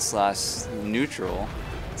fade slash neutral.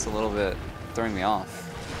 It's a little bit throwing me off.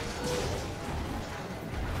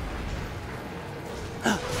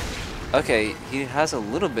 Okay, he has a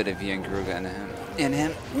little bit of Ian Garuga in him. in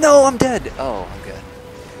him. No, I'm dead. Oh, I'm good.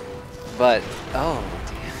 But, oh,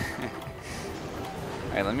 damn.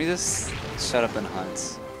 Alright, let me just shut up and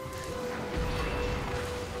hunt.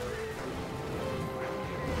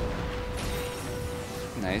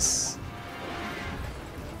 Nice.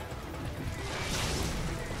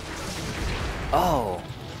 Oh!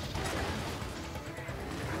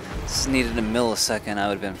 Just needed a millisecond, I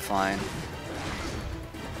would have been fine.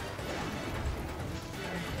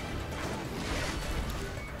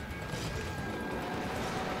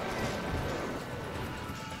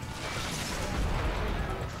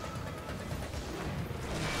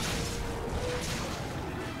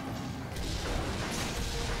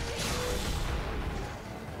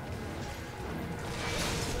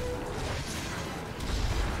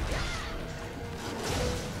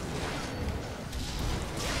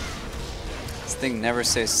 This thing never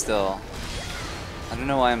stays still. I don't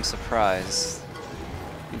know why I'm surprised.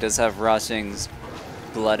 He does have Rashing's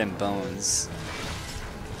blood and bones.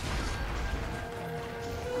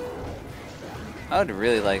 I would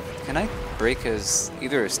really like, can I break his,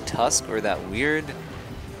 either his tusk or that weird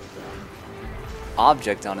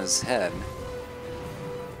object on his head?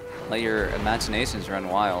 Let your imaginations run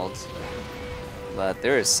wild. But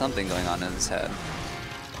there is something going on in his head.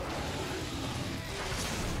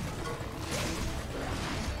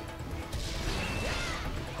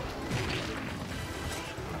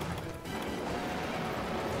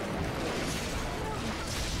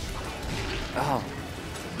 Oh,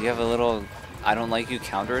 you have a little I don't like you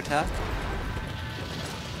counterattack?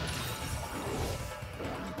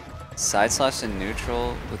 Side slash in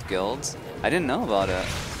neutral with guilds? I didn't know about it.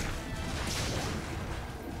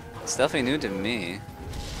 It's definitely new to me.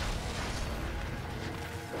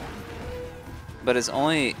 But it's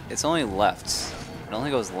only left. It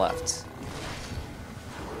only goes left.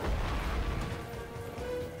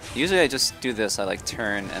 Usually I just do this, I like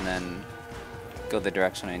turn and then go the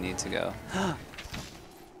direction I need to go.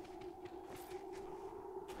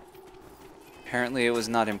 Apparently it was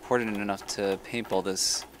not important enough to paintball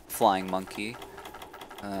this flying monkey.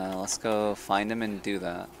 Let's go find him and do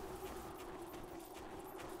that.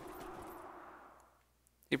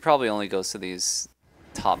 He probably only goes to these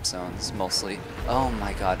top zones mostly. Oh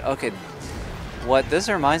my god. Okay. What this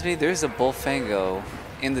reminds me, there's a Bullfango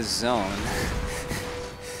in the zone.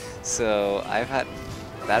 So I've had,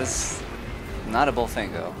 that is not a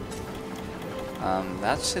Bullfango.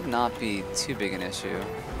 That should not be too big an issue.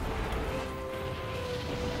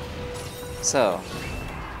 So,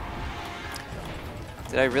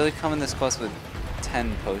 did I really come in this quest with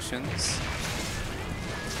 10 potions?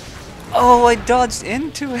 Oh, I dodged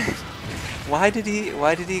into it. Why did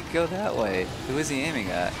he go that way? Who was he aiming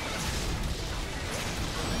at?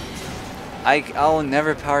 I'll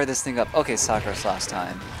never power this thing up. Okay, Sakura's last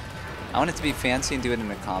time. I want it to be fancy and do it in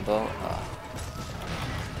a combo.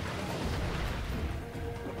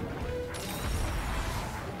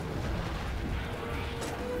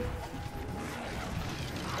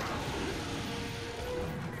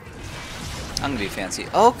 I'm gonna be fancy.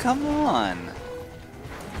 Oh, come on!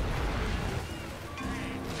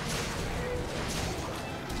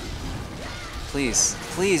 Please,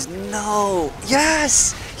 please, no!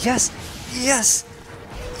 Yes! Yes! Yes!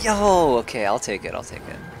 Yo! Okay, I'll take it, I'll take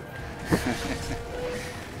it.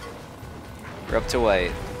 We're up to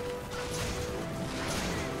white.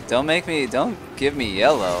 Don't give me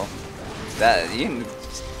yellow. That, you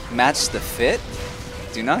match the fit?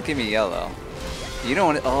 Do not give me yellow. You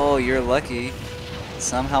don't want to, oh, you're lucky.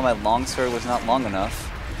 Somehow my longsword was not long enough.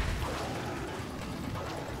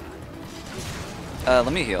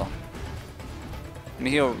 Let me heal. Let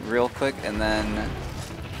me heal real quick and then,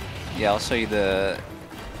 yeah, I'll show you the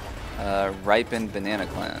ripened banana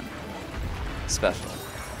clan special.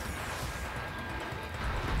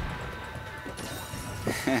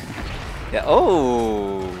 Yeah,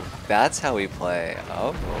 oh, that's how we play.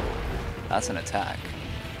 Oh, that's an attack.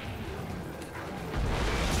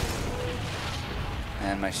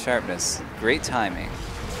 And my sharpness, great timing,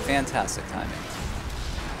 fantastic timing.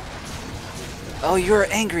 Oh, you're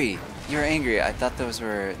angry. You're angry. I thought those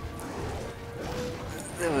were,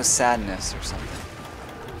 it was sadness or something.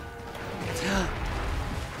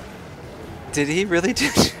 Did he really do?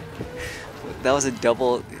 That was a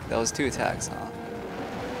double. That was 2 attacks, huh?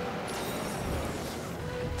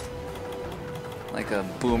 Like a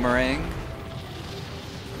boomerang.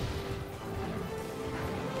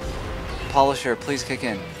 Polisher, please kick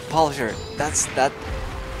in. Polisher, that's that.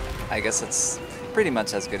 I guess it's pretty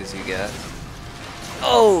much as good as you get.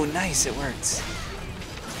 Oh, nice, it worked.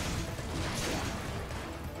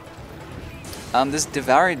 This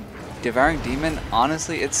devoured Devouring Demon,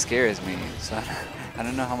 honestly, it scares me. So I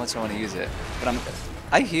don't know how much I want to use it. But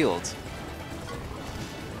I healed.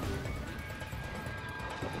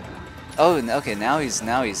 Oh, okay, now he's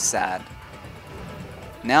sad.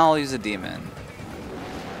 Now I'll use a demon.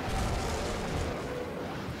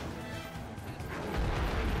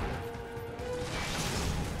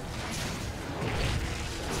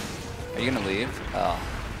 Are you gonna leave? Oh.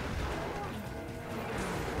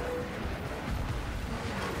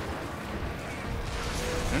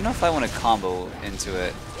 I don't know if I want to combo into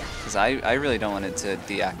it, because I really don't want it to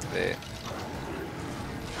deactivate.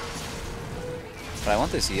 But I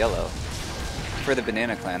want this yellow for the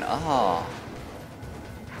Banana Clan. Oh.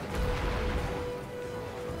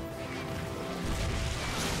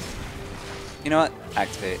 You know what?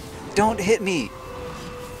 Activate. Don't hit me!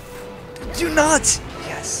 Do not!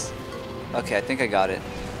 Yes. Okay, I think I got it.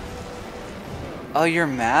 Oh, you're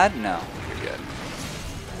mad? No, you're good.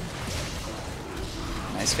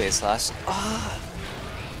 Nice face slash. Ah!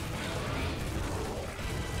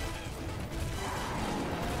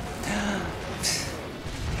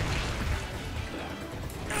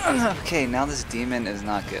 Okay, now this demon is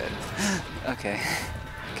not good. Okay.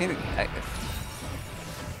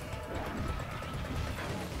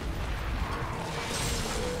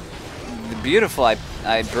 Beautiful, I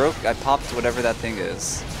popped whatever that thing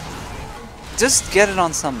is. Just get it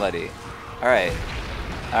on somebody. Alright.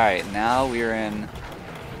 Alright, now we're in...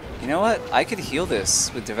 You know what? I could heal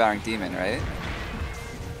this with Devouring Demon, right?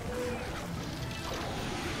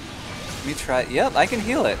 Let me try... Yep, I can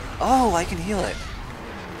heal it. Oh, I can heal it.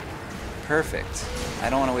 Perfect. I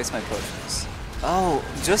don't want to waste my potions. Oh,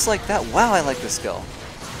 just like that. Wow, I like this skill.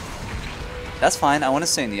 That's fine. I want to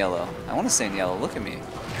stay in yellow. I want to stay in yellow. Look at me.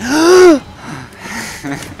 Oh.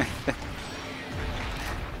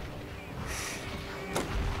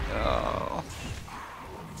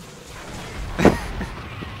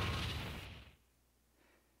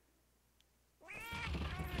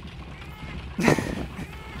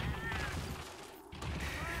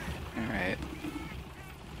 Alright.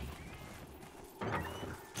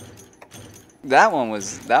 That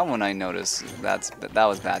one I noticed. That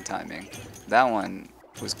was bad timing. That one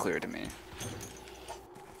was clear to me.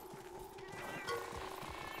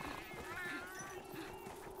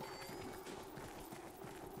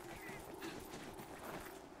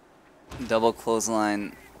 Double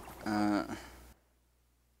clothesline.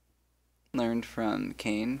 Learned from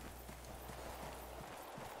Kane.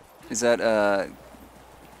 Is that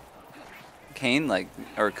Kane, like,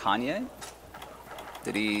 or Kanye?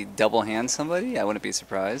 Did he double hand somebody? I wouldn't be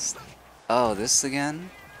surprised. Oh, this again?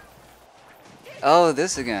 Oh,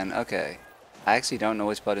 this again. Okay. I actually don't know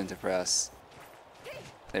which button to press.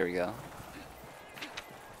 There we go.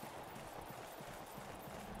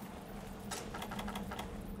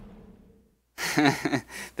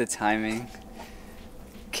 The timing.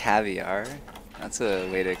 Caviar. That's a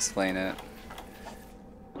way to explain it.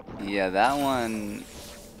 Yeah, that one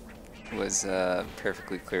was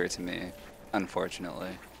perfectly clear to me,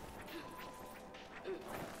 unfortunately.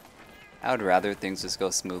 I would rather things just go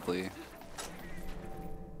smoothly.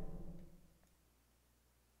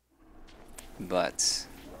 But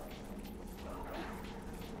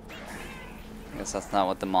I guess that's not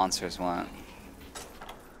what the monsters want.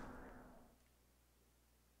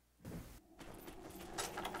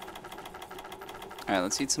 Alright,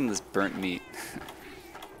 let's eat some of this burnt meat.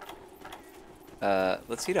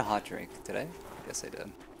 Let's eat a hot drink. Did I? Yes, I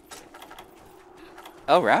did.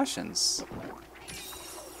 Oh, rations.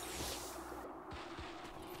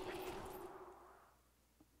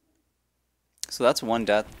 So that's one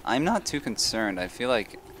death. I'm not too concerned. I feel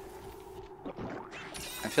like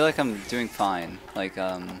I'm doing fine. Like,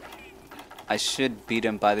 I should beat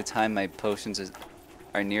him by the time my potions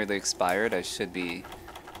are nearly expired. I should be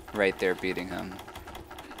right there beating him.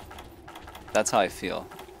 That's how I feel.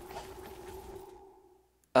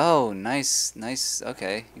 Oh, nice, nice.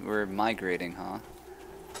 Okay, we're migrating, huh?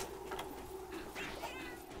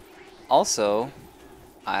 Also,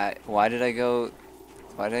 why did I go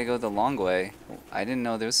the long way? I didn't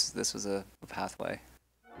know this was a pathway.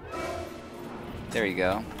 There you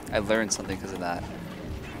go. I learned something because of that.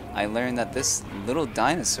 I learned that this little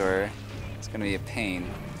dinosaur is going to be a pain.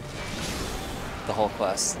 The whole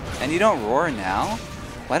quest. And you don't roar now?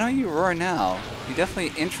 Why don't you roar now? You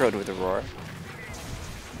definitely introed with a roar.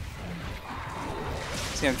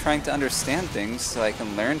 See, I'm trying to understand things so I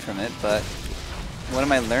can learn from it, but what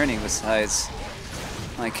am I learning besides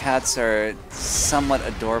my cats are somewhat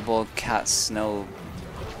adorable cat snow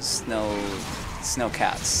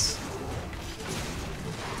cats.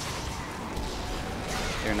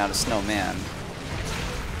 They're not a snowman.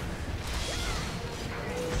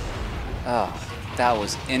 Oh, that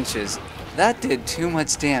was inches. That did too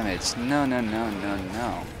much damage. No, no, no, no,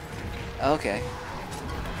 no. Okay.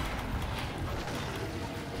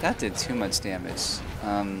 That did too much damage.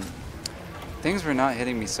 Things were not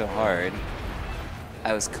hitting me so hard.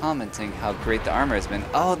 I was commenting how great the armor has been.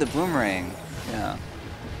 Oh, the boomerang. Yeah.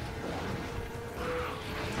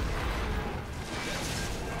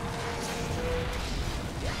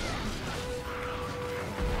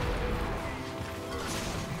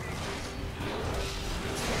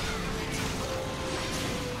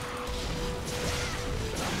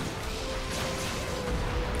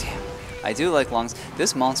 I do like longs.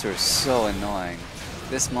 This monster is so annoying.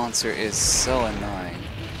 This monster is so annoying.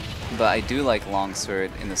 But I do like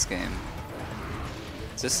longsword in this game.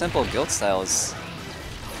 This simple guild style is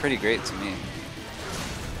pretty great to me.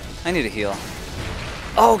 I need a heal.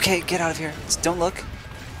 Oh, okay, get out of here. Just don't look.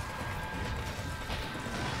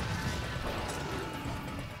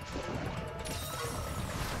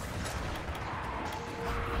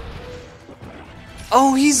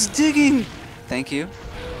 Oh, he's digging! Thank you.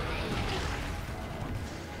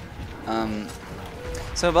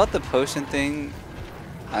 So about the potion thing,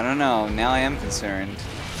 I don't know. Now I am concerned.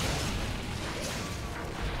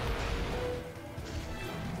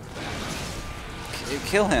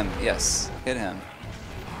 Kill him. Yes, hit him.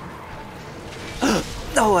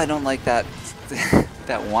 No, I don't like that.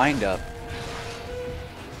 That wind up.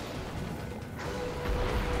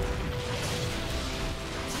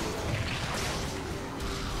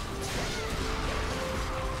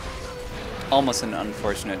 Almost an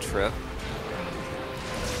unfortunate trip.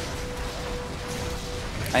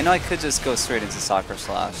 I know I could just go straight into Soccer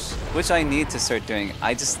Slash, which I need to start doing.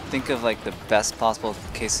 I just think of like the best possible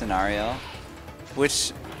case scenario,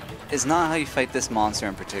 which is not how you fight this monster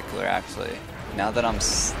in particular, actually. Now that I'm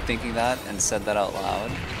thinking that and said that out loud,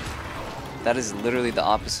 that is literally the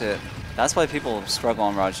opposite. That's why people struggle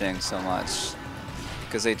on Rajang so much,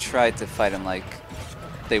 because they tried to fight him like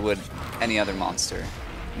they would any other monster.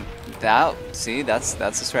 See, that's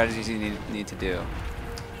the strategies you need to do.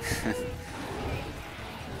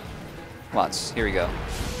 Watch, here we go.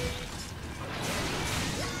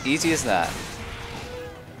 Easy as that.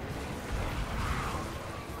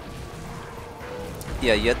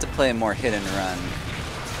 Yeah, you have to play a more hit and run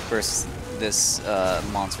versus this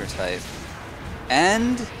monster type.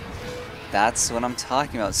 And that's what I'm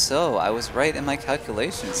talking about. So, I was right in my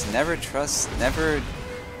calculations. Trust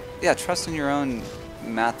in your own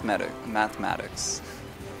mathematics.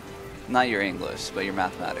 Not your English, but your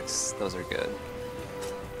mathematics. Those are good.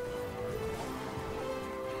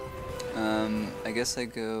 I guess I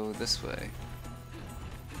go this way.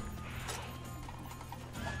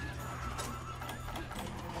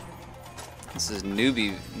 This is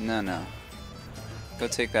newbie. No. Go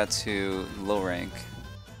take that to low rank.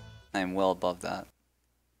 I am well above that.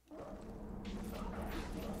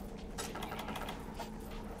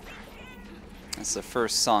 It's the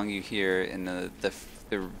first song you hear in I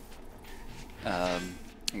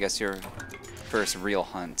guess your first real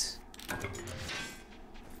hunt.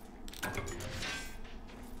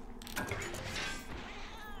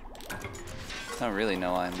 I don't really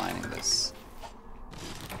know why I'm mining this.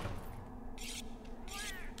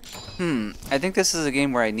 I think this is a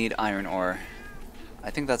game where I need iron ore. I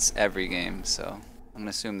think that's every game, so I'm gonna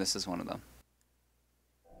assume this is one of them.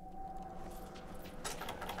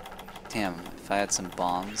 Damn, if I had some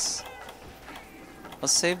bombs. I'll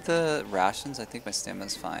save the rations, I think my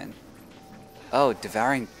stamina's fine. Oh,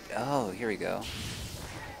 devouring. Oh, here we go.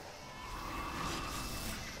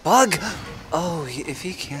 Bug! Oh, if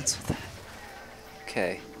he canceled that.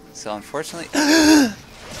 Okay, so unfortunately...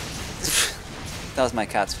 That was my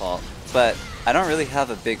cat's fault. But I don't really have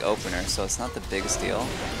a big opener, so it's not the biggest deal.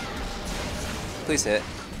 Please hit.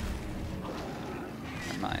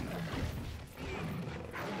 Never mind.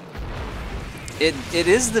 It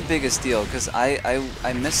is the biggest deal, because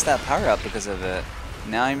I missed that power-up because of it.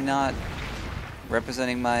 Now I'm not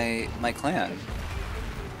representing my clan.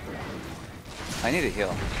 I need a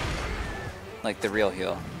heal. Like the real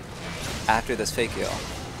heal. After this fake heal.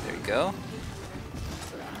 There you go.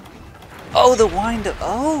 Oh, the wind up.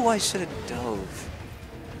 Oh, I should have dove.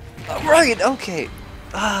 Oh, right, okay.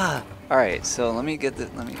 Alright, so let me get the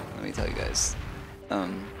let me tell you guys. Let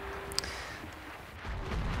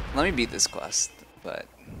me beat this quest, but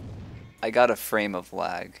I got a frame of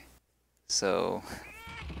lag. So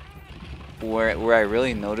where I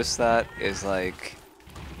really noticed that is like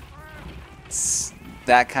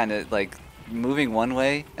that kind of like moving one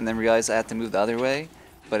way and then realize I have to move the other way,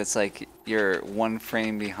 but it's like you're one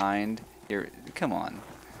frame behind. Come on.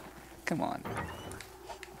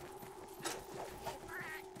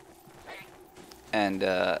 And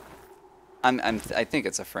I think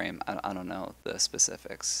it's a frame. I don't know the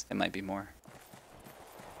specifics. It might be more.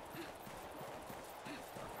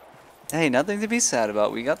 Hey, nothing to be sad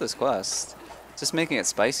about. We got this quest. Just making it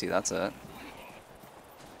spicy, that's it.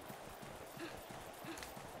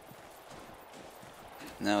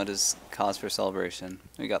 Now it is cause for celebration.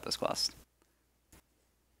 We got this quest.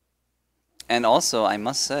 And also, I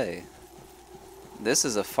must say, this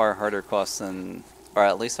is a far harder quest than, or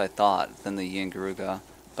at least I thought, than the Yin Garuga.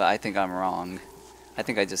 But I think I'm wrong. I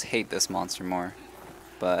think I just hate this monster more.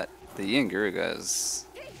 But the Yin Garuga is...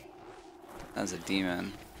 that's a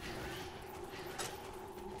demon.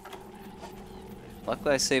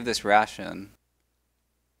 Luckily I saved this ration.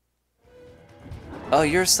 Oh,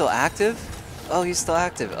 you're still active? Oh, he's still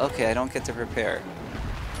active. Okay, I don't get to prepare.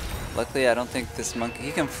 Luckily I don't think this monkey...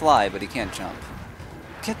 he can fly, but he can't jump.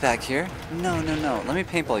 Get back here. No, no, no. Let me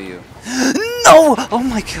paintball you. No! Oh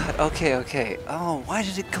my god. Okay, okay. Oh, why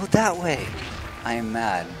did it go that way? I am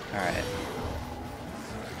mad. Alright.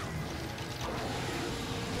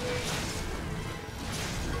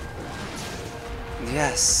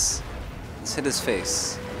 Yes. Let's hit his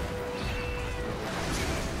face.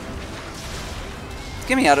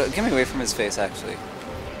 Get me away from his face, actually.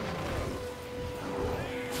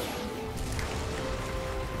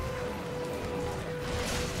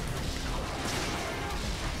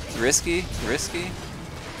 Risky, risky.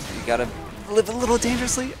 You gotta live a little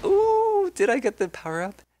dangerously. Ooh, did I get the power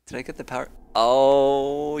up? Did I get the power?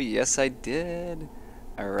 Oh, yes I did.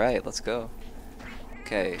 Alright, let's go.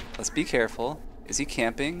 Okay, let's be careful. Is he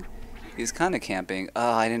camping? He's kind of camping.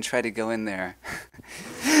 Oh, I didn't try to go in there.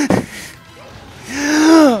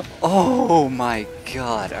 Oh my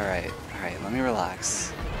god. Alright, alright, let me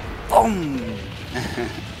relax. Boom!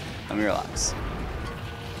 Let me relax.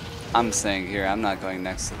 I'm staying here. I'm not going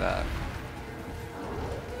next to that.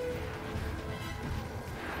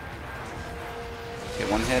 Okay,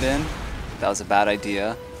 one hit in. That was a bad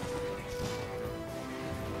idea.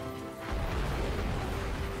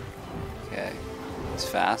 Okay, it's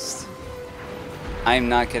fast. I'm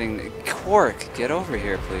not getting... Cork, get over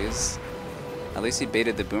here, please. At least he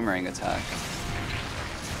baited the boomerang attack.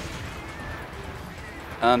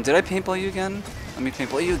 Did I paintball you again? Let me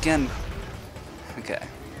paintball you again. Okay.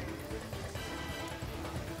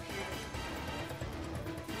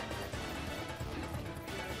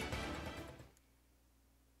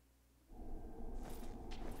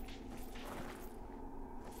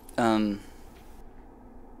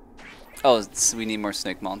 Oh, so we need more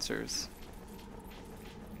snake monsters.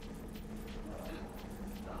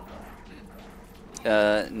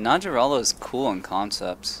 Najarala is cool in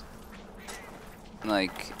concept.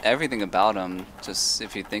 Like, everything about him, just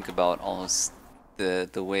if you think about all his,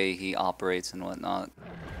 the way he operates and whatnot.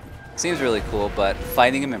 Seems really cool, but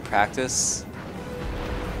fighting him in practice,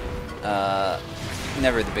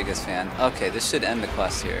 never the biggest fan. Okay, this should end the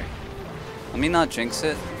quest here. Let me not jinx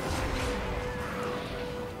it.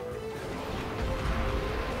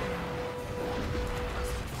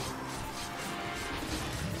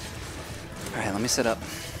 Alright, let me set up.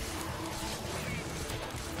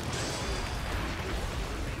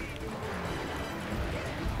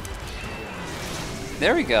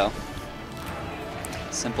 There we go.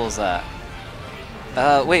 Simple as that.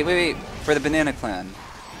 Wait. For the Banana Clan.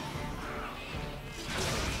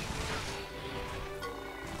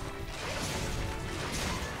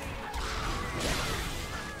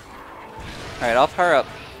 Alright, I'll power up.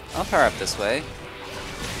 I'll power up this way.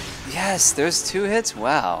 Yes, there's 2 hits?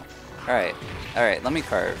 Wow. Alright, let me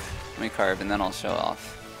carve. Let me carve and then I'll show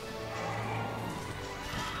off.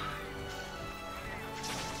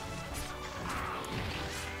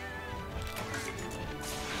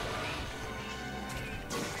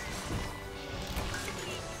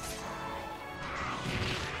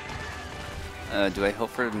 Do I hope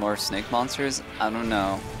for more snake monsters? I don't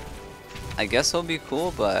know. I guess it'll be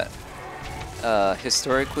cool, but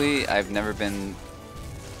historically I've never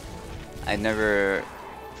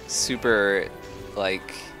super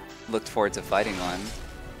like looked forward to fighting one.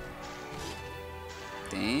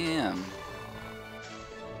 Damn.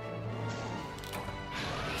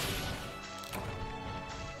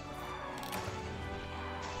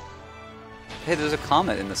 Hey, there's a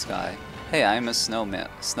comet in the sky. Hey, I'm a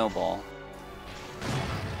snowball.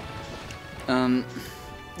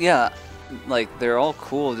 Yeah, like they're all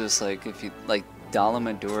cool. Just like if you like,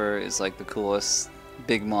 Dalamadur is like the coolest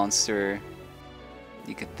big monster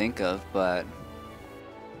you could think of, but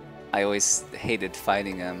I always hated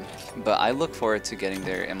fighting him. But I look forward to getting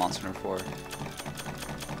there in Monster Hunter 4.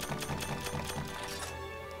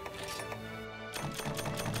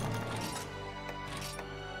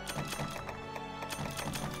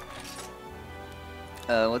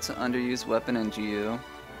 What's an underused weapon in GU?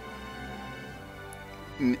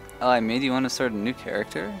 Oh, I made you want to start a new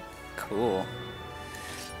character? Cool.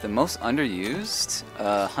 The most underused?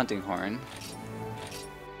 Hunting horn.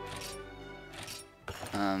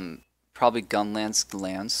 Probably gun lance.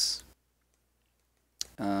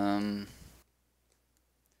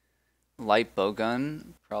 Light bowgun,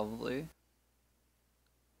 probably.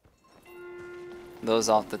 Those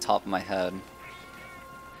off the top of my head.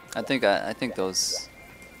 I think those.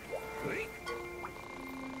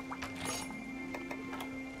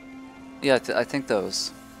 Yeah, I think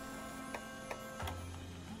those.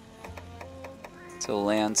 So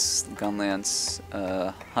lance, gun lance,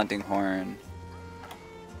 hunting horn,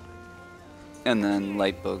 and then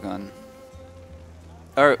light bowgun.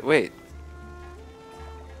 Or wait,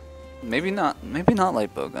 maybe not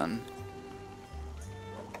light bowgun.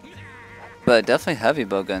 But definitely heavy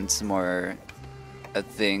bowgun's more a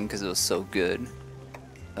thing because it was so good.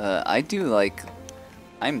 I do like.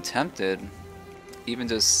 I'm tempted. Even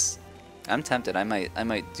just, I'm tempted. I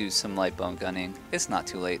might do some light bowgunning. It's not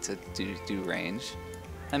too late to do range.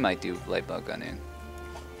 I might do light bowgunning.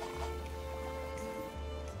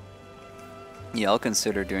 Yeah, I'll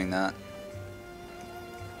consider doing that.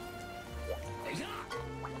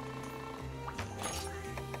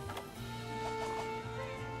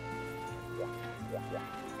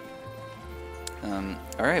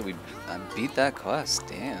 Alright, we beat that quest,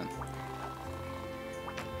 damn.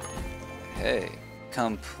 Hey,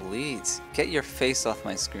 complete. Get your face off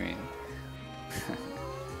my screen.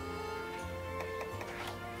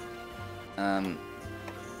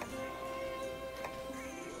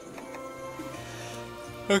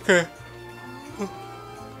 Okay.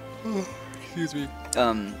 Excuse me.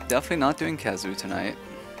 Definitely not doing Kazu tonight.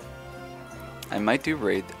 I might do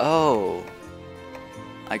Raid. Oh!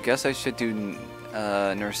 I guess I should do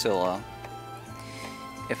Nursilla.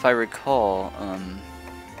 If I recall,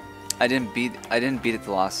 I didn't beat it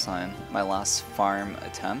the last time. My last farm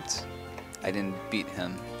attempt, I didn't beat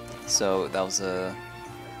him, so that was it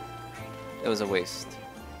was a waste.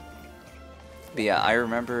 But yeah, I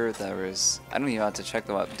remember there was, I don't even have to check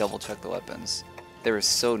double check the weapons. They were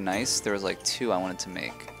so nice. There was like 2 I wanted to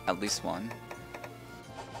make, at least 1.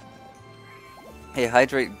 Hey,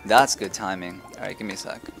 hydrate. That's good timing. All right, give me a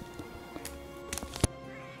sec.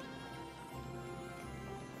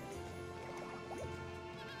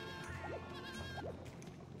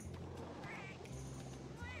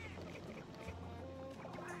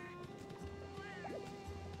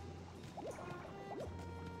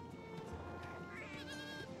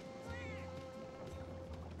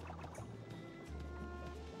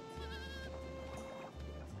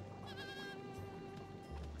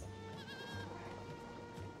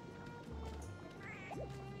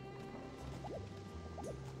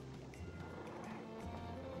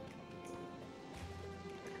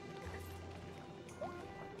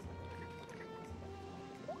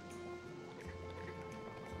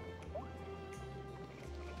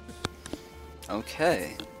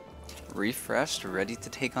 Okay, refreshed, ready to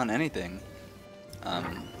take on anything.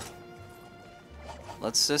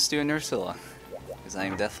 Let's just do a Nursilla, because I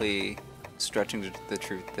am definitely stretching the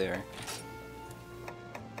truth there.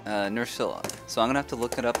 Nursilla. So I'm gonna have to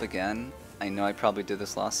look it up again. I know I probably did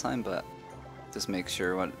this last time, but just make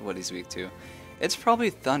sure what he's weak to. It's probably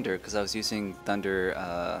Thunder, because I was using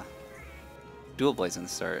Thunder Dual Blades in the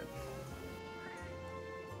start.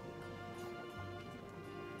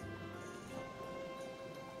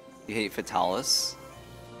 You hate Fatalis?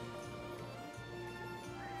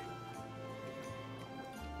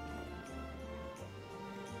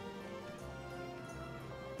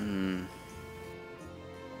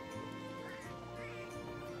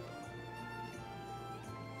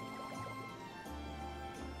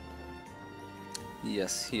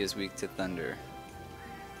 Yes, he is weak to Thunder.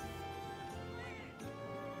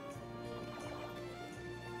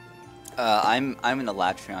 I'm an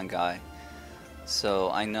Elatreon guy, so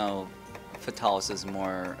I know Fatalis is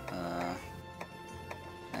more,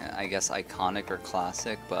 I guess iconic or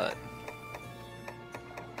classic, but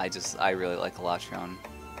I really like Elatreon.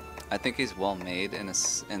 I think he's well made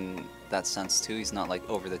in that sense too. He's not like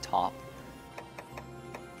over the top.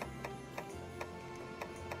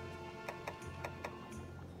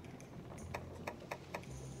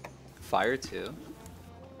 Fire too.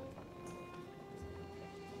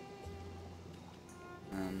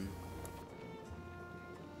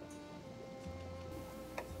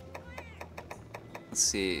 Let's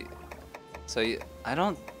see. So I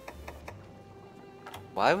don't.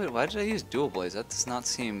 Why did I use Dual Blades? That does not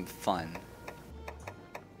seem fun.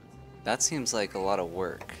 That seems like a lot of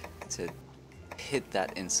work to hit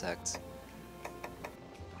that insect.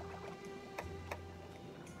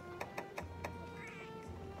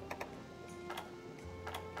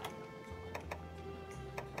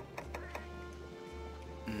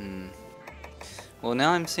 Well,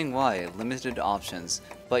 now I'm seeing why. Limited options.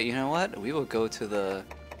 But you know what? We will go to the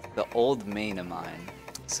old main of mine.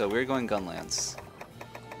 So we're going Gunlance.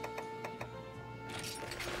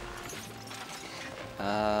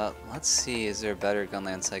 Let's see. Is there a better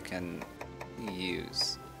Gunlance I can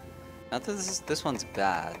use? Not that this one's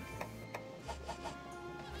bad.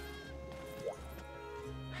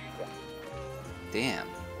 Damn.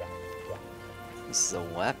 This is a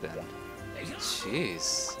weapon.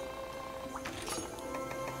 Jeez.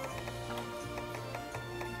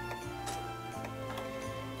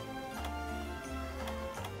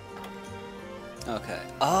 Okay.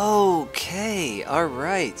 Okay.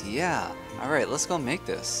 Alright. Yeah. Alright. Let's go make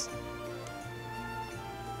this.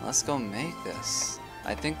 Let's go make this.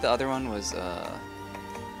 I think the other one was,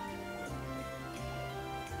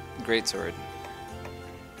 Greatsword.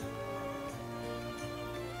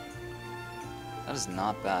 That is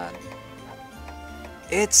not bad.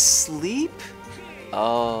 It's sleep?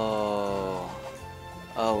 Oh.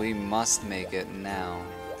 Oh, we must make it now.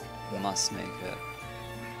 Must make it.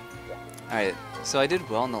 Alright, so I did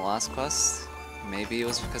well in the last quest. Maybe it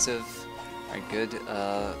was because of our good,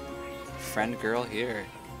 friend girl here.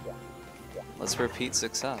 Let's repeat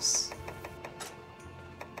success.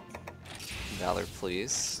 Valor,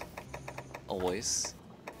 please. Always.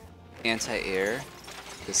 Anti-air.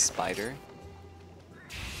 This spider.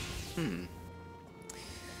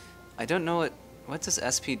 I don't know what does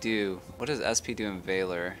SP do? What does SP do in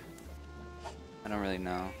Valor? I don't really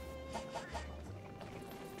know.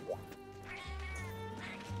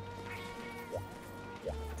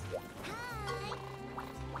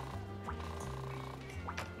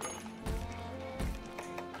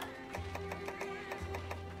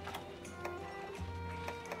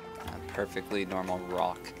 A perfectly normal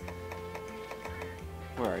rock.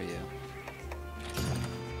 Where are you?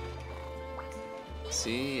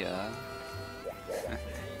 See ya.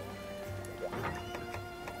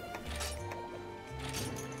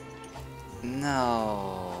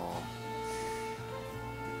 No.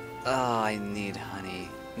 Oh, I need honey.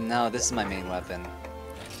 No, this is my main weapon.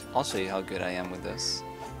 I'll show you how good I am with this.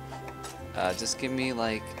 Just give me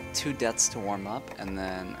like 2 deaths to warm up, and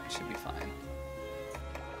then I should be fine.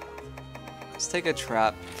 Let's take a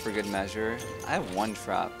trap for good measure. I have 1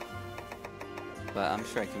 trap, but I'm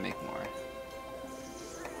sure I can make more.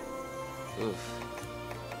 Oof.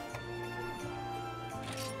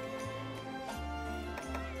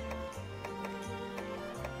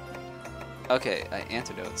 Okay,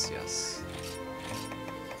 antidotes, yes.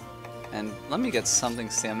 And let me get something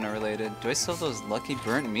stamina related. Do I still have those lucky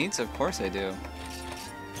burnt meats? Of course I do.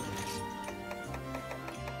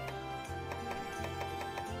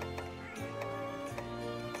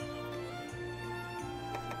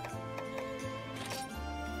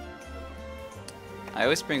 I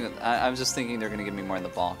always bring. I was just thinking they're gonna give me more in the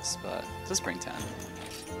box, but just bring 10.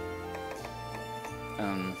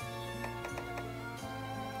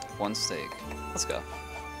 1 steak. Let's go.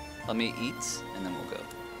 Let me eat, and then we'll go.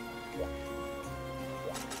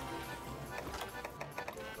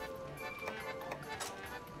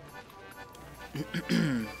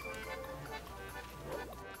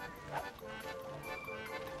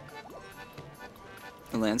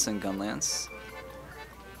 Lance and Gunlance.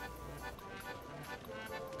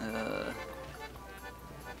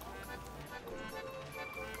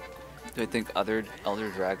 Do I think other Elder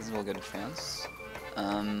Dragons will get a chance?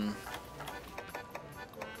 I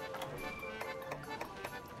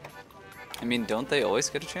mean, don't they always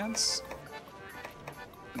get a chance?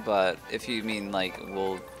 But if you mean like,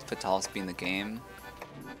 will Fatalis be in the game?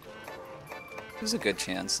 There's a good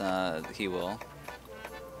chance he will.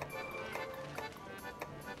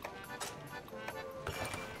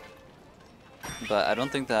 But I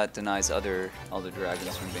don't think that denies other Elder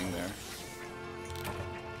Dragons from being there.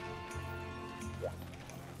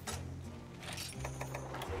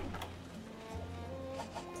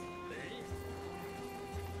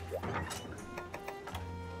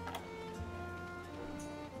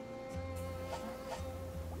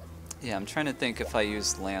 Yeah, I'm trying to think if I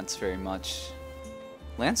use Lance very much.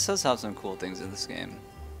 Lance does have some cool things in this game.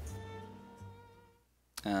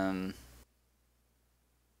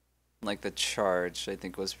 Like the charge, I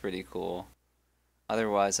think was pretty cool.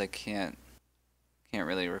 Otherwise, I can't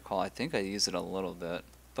really recall. I think I used it a little bit,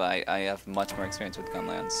 but I have much more experience with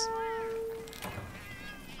Gunlance.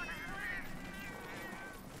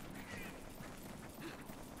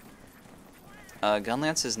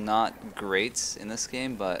 Gunlance is not great in this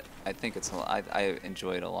game, but I think it's I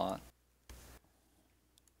enjoy it a lot.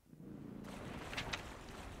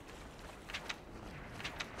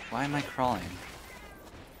 Why am I crawling?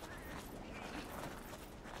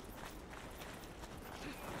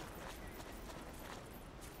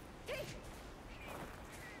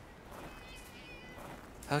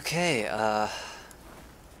 Okay,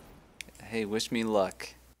 hey, wish me luck.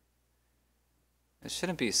 It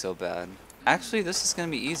shouldn't be so bad. Actually, this is gonna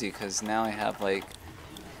be easy because now I have like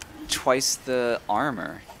twice the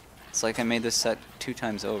armor. It's like I made this set 2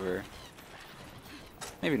 times over.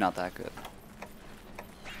 Maybe not that good.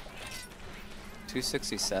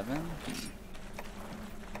 267?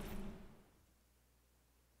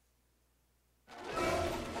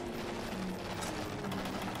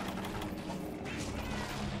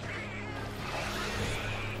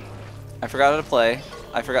 I forgot how to play.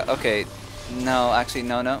 I forgot. Okay. No, actually,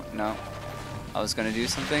 no. I was gonna do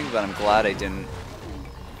something, but I'm glad I didn't.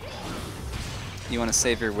 You want to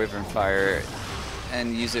save your Wyvern Fire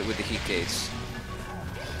and use it with the heat gauge.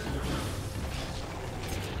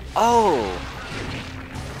 Oh!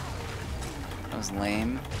 That was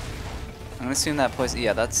lame. I'm gonna assume that poison.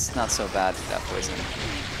 Yeah, that's not so bad, that poison.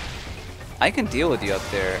 I can deal with you up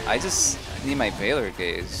there. I just need my Valor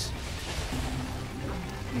Gauge.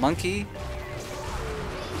 Monkey?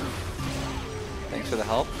 Thanks for the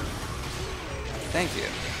help. Thank you.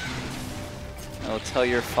 I will tell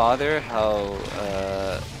your father how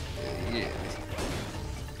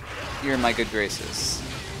you're in my good graces.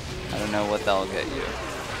 I don't know what that'll get you.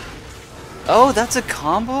 Oh, that's a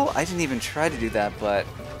combo? I didn't even try to do that, but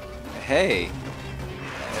hey,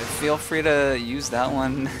 feel free to use that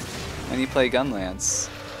one when you play Gunlance.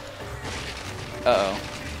 Uh-oh.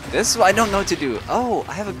 This I don't know what to do. Oh,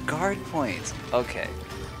 I have a guard point. Okay.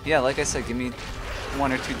 Yeah, like I said, give me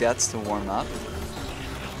 1 or 2 deaths to warm up.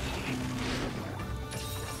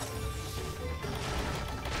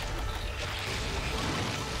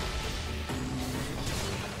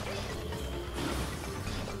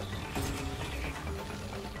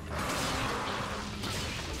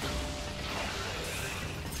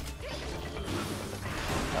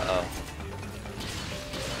 Uh-oh.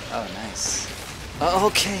 Oh, nice. Oh,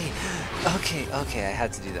 okay. Okay, I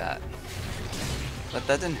had to do that. But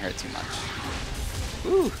that didn't hurt too much.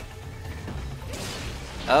 Ooh.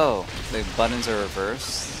 Oh, the buttons are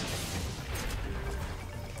reversed.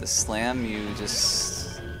 The slam, you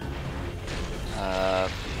just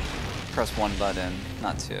press 1 button,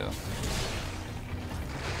 not 2.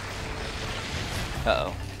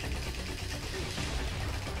 Uh-oh.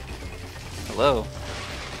 Hello?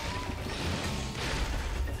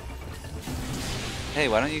 Hey,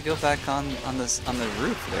 why don't you go back on the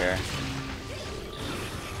roof there?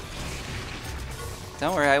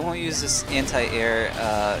 Don't worry, I won't use this anti-air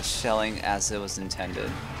shelling as it was intended.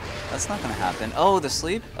 That's not gonna happen. Oh, the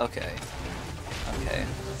sleep? Okay. Okay,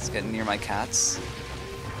 let's get near my cats.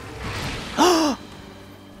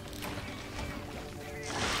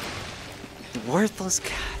 Worthless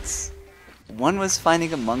cats. One was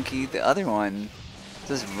finding a monkey, the other one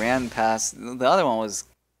just ran past. The other one was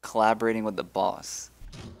collaborating with the boss.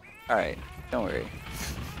 Alright, don't worry.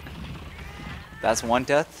 That's 1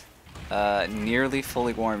 death. Nearly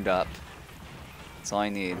fully warmed up. That's all I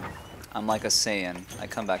need. I'm like a Saiyan. I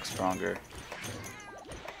come back stronger.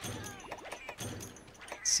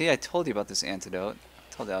 See, I told you about this antidote.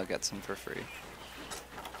 I told you I'll get some for free.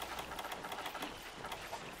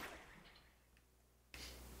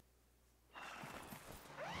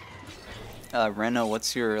 Reno,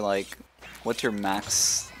 what's your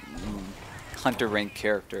max hunter rank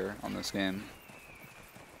character on this game?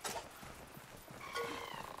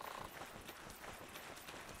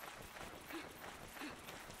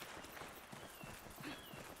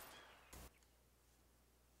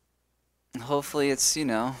 Hopefully it's, you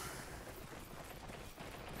know,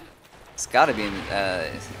 it's gotta be in,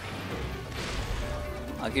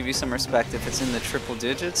 I'll give you some respect if it's in the triple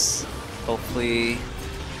digits. Hopefully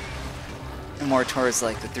more towards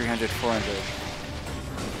like the 300, 400.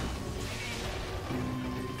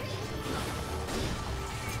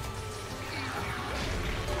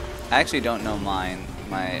 I actually don't know my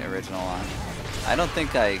original one. I don't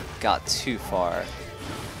think I got too far.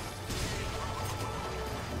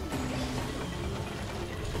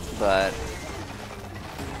 But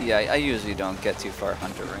yeah, I usually don't get too far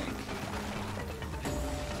hunter rank.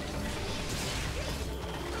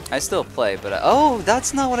 I still play, but oh,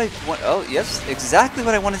 that's not what I want. Oh, yes, exactly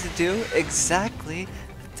what I wanted to do. Exactly.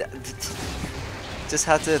 Just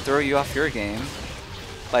had to throw you off your game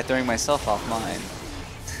by throwing myself off mine.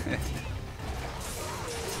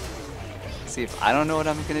 See, if I don't know what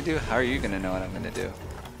I'm gonna do, how are you gonna know what I'm gonna do?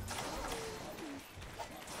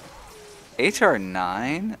 HR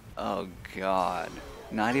 9? Oh god.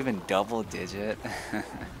 Not even double digit.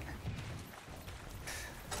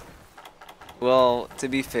 Well, to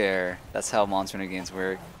be fair, that's how Monster Hunter games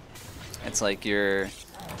work. It's like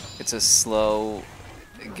it's a slow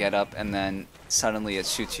get up and then suddenly it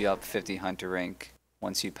shoots you up 50 hunter rank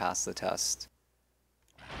once you pass the test.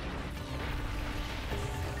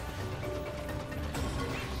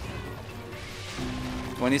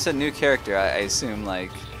 When you said new character, I assume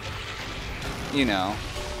like, you know,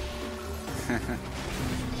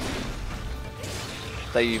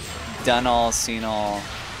 that you've done all, seen all,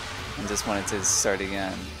 and just wanted to start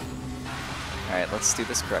again. Alright, let's do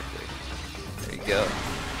this correctly. There you go.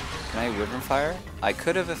 Can I Wyvern Fire? I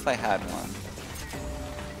could have if I had one.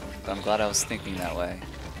 But I'm glad I was thinking that way.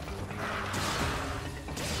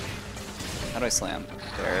 How do I slam?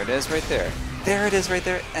 There it is right there. There it is right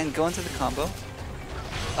there. And go into the combo.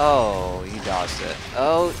 Oh, he dodged it.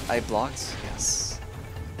 Oh, I blocked? Yes.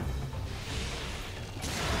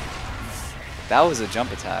 That was a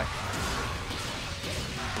jump attack.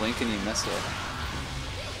 Blink and you miss it.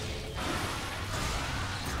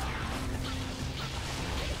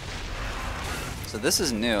 So this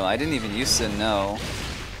is new. I didn't even used to know.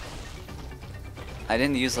 I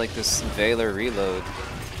didn't use like this Valor reload.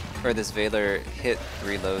 Or this Valor hit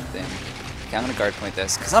reload thing. Okay, I'm gonna guard point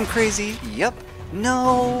this. Because I'm crazy! Yep!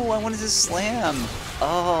 No! I wanted to slam!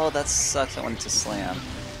 Oh, that sucks. I wanted to slam.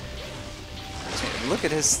 Look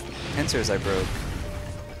at his pincers I broke.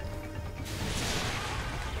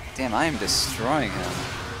 Damn, I am destroying him.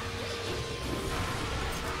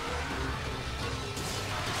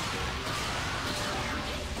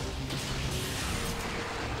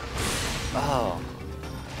 Oh.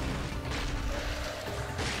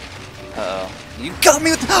 Uh-oh. You got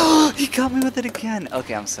me with it! You got me with it again!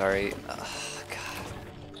 Okay, I'm sorry. Oh, God.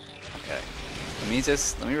 Okay.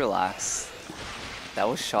 Let me relax. That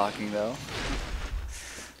was shocking, though.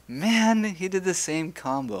 Man, he did the same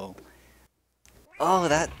combo. Oh,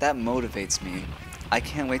 that motivates me. I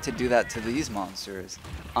can't wait to do that to these monsters.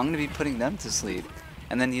 I'm gonna be putting them to sleep,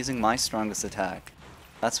 and then using my strongest attack.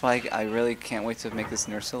 That's why I really can't wait to make this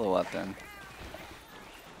Nursilla weapon.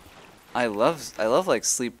 I love like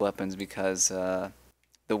sleep weapons because the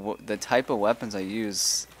type of weapons I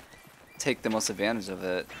use take the most advantage of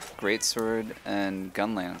it. Greatsword and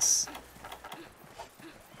gun lance.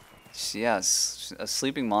 Yes, a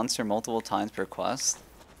sleeping monster multiple times per quest.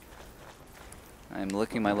 I'm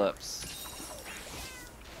licking my lips.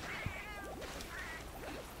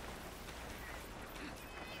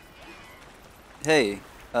 Hey,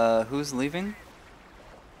 who's leaving?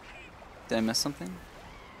 Did I miss something?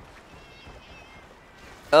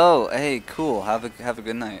 Oh, hey, cool. Have a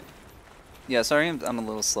good night. Yeah, sorry, I'm a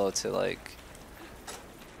little slow to like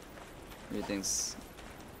read things,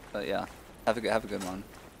 but yeah, have a good one.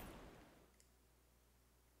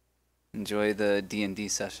 Enjoy the D&D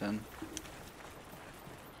session.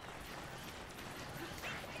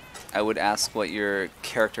 I would ask what your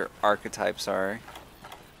character archetypes are.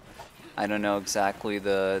 I don't know exactly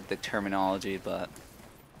the terminology, but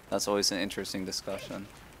that's always an interesting discussion.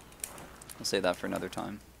 I'll say that for another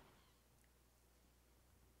time.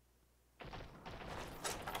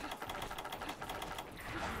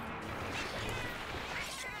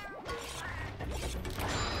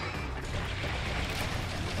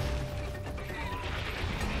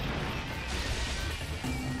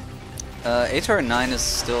 HR 9 is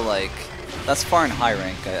still like, that's far in high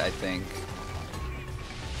rank, I think.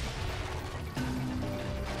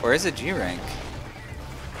 Or is it G rank?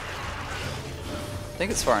 I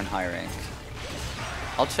think it's far in high rank.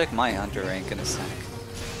 I'll check my hunter rank in a sec.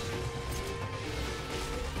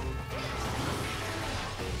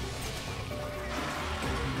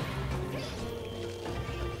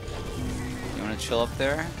 You wanna chill up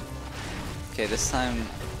there? Okay, this time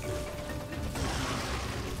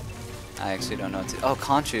I actually don't know what to. Oh,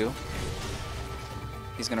 Conchu.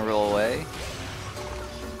 He's gonna roll away.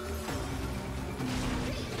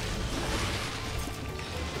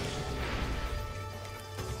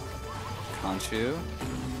 Conchu.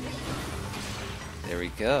 There we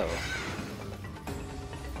go.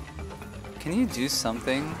 Can you do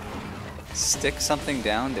something? Stick something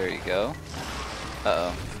down? There you go.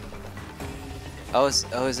 Uh-oh. Oh,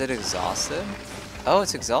 is it exhausted? Oh,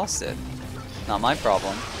 it's exhausted. Not my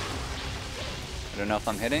problem. I don't know if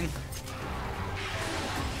I'm hitting.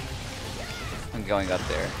 I'm going up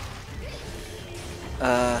there.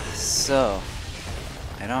 So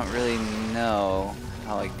I don't really know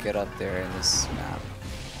how I get up there in this map.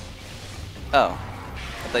 Oh,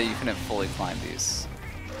 I thought you couldn't fully climb these.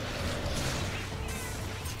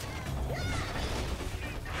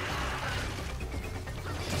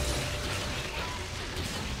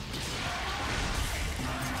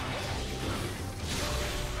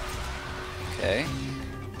 Okay.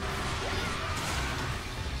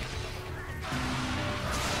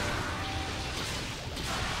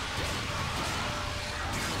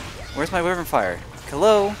 Where's my Wyvern Fire?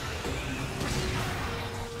 Hello?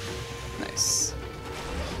 Nice.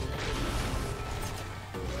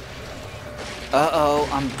 Uh-oh,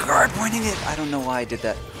 I'm guard pointing it! I don't know why I did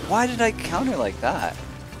that. Why did I counter like that?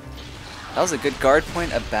 That was a good guard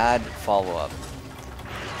point, a bad follow-up.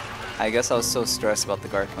 I guess I was so stressed about the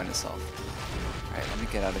guard point itself. Alright, let me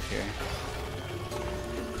get out of here.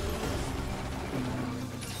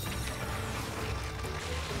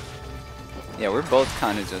 Yeah, we're both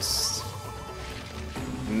kind of just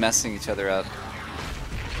messing each other up.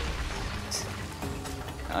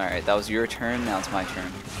 Alright, that was your turn, now it's my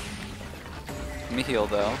turn. Let me heal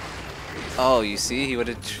though. Oh, you see?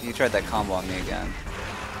 He tried that combo on me again.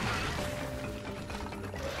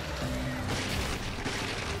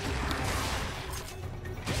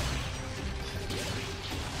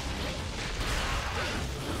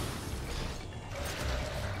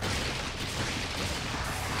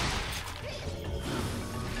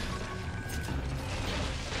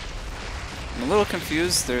 I'm a little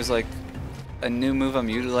confused. There's like a new move I'm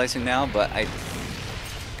utilizing now, but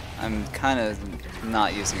I'm kind of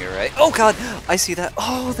not using it right. Oh god! I see that.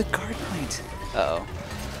 Oh, the guard point. Uh-oh.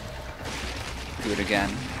 Do it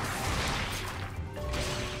again.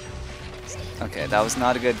 Okay, that was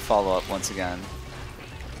not a good follow-up once again.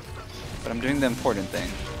 But I'm doing the important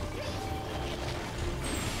thing.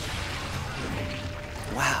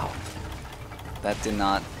 Wow. That did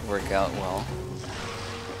not work out well.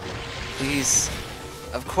 Please.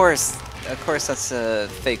 Of course that's a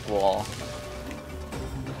fake wall.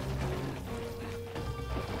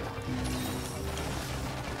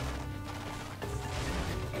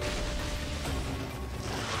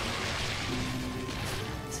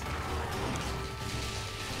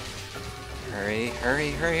 Hurry,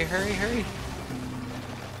 hurry, hurry, hurry, hurry.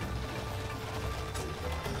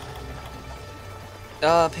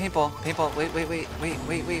 Paintball, paintball,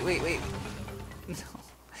 wait. No.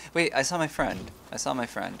 Wait, I saw my friend.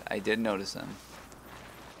 I did notice him.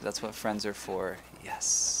 That's what friends are for.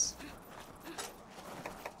 Yes.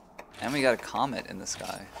 And we got a comet in the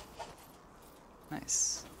sky.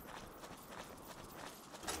 Nice.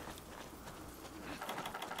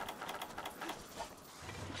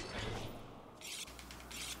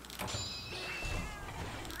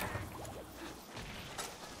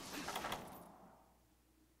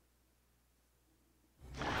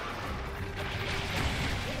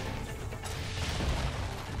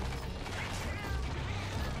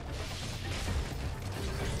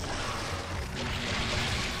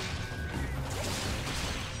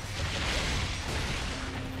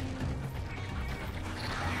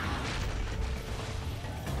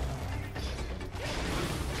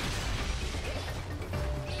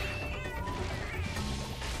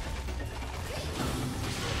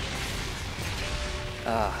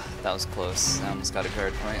 Ah, that was close. I almost got a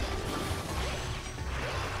guard point.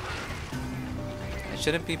 I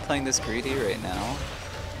shouldn't be playing this greedy right now,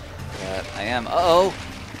 but I am. Uh-oh!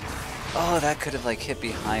 Oh, that could have like hit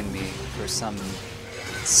behind me for some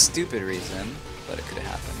stupid reason, but it could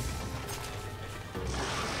have happened.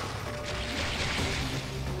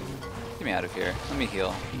 Get me out of here. Let me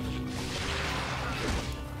heal.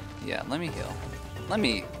 Yeah, let me heal.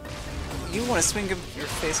 You want to swing your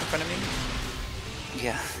face in front of me?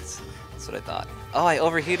 Yeah, that's what I thought. Oh, I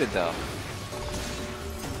overheated though.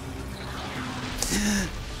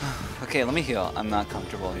 Okay, let me heal. I'm not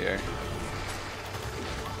comfortable here.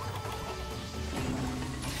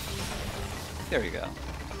 There we go.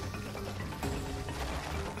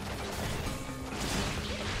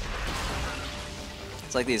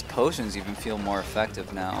 It's like these potions even feel more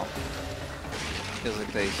effective now. Feels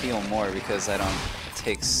like they heal more because I don't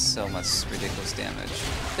take so much ridiculous damage.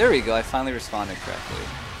 There we go, I finally responded correctly.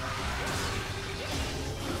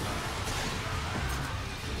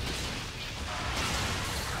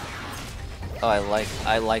 Oh,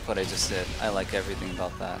 I like what I just did. I like everything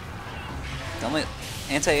about that. Don't let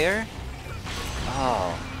anti-air?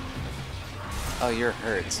 Oh. Oh, you're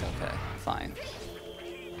hurt. Okay, fine.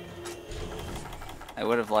 I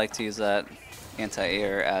would have liked to use that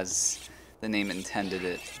anti-air as the name intended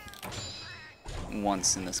it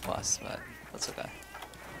once in this class, but that's okay.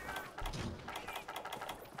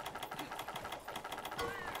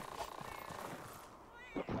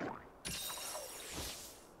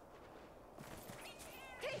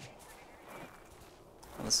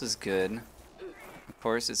 Well, this is good. Of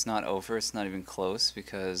course, it's not over. It's not even close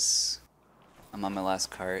because I'm on my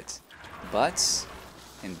last cart. But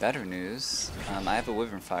in better news, I have a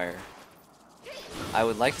Wyvern Fire. I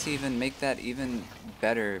would like to even make that even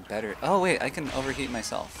better. Oh wait, I can overheat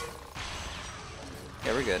myself.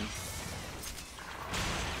 Yeah, we're good.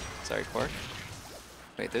 Sorry, Quark.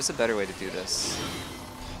 Wait, there's a better way to do this.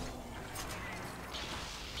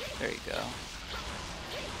 There you go.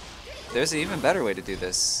 There's an even better way to do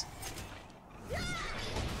this. I'm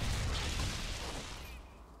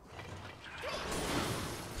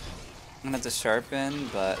gonna have to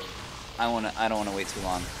sharpen, but I don't wanna wait too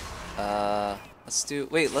long. Let's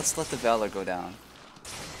let the Valor go down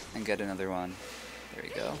and get another one. There we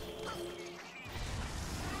go.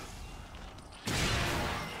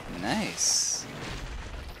 Nice.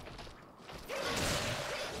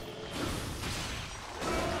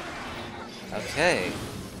 Okay.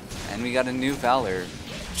 And we got a new Valor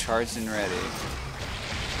charged and ready.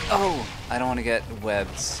 Oh, I don't want to get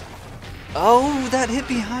webbed. Oh, that hit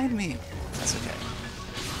behind me. That's okay.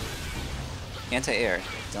 Anti-air.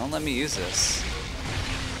 Don't let me use this.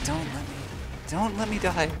 Don't let me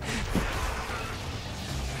die.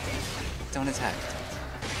 Don't attack.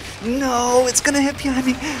 No, it's gonna hit behind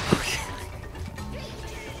me. Okay.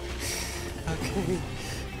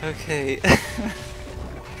 Okay.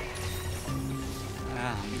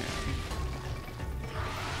 Oh, man.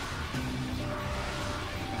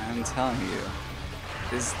 I'm telling you,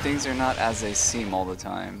 these things are not as they seem all the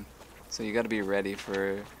time. So you got to be ready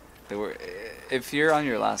for the. If you're on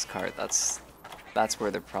your last card, that's where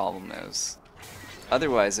the problem is.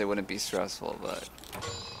 Otherwise, it wouldn't be stressful, but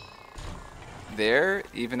there,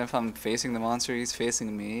 even if I'm facing the monster, he's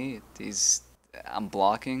facing me. I'm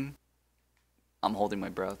blocking. I'm holding my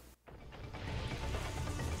breath.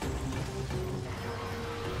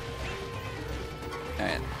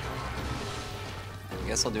 Alright. I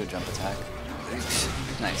guess I'll do a jump attack.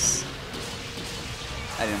 Nice.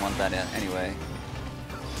 I didn't want that anyway.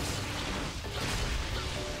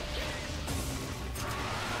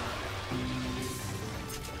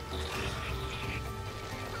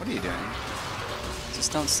 What are you doing?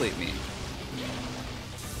 Just don't sleep me.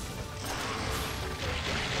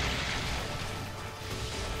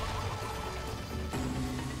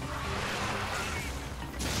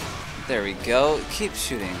 There we go. Keep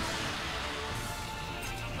shooting.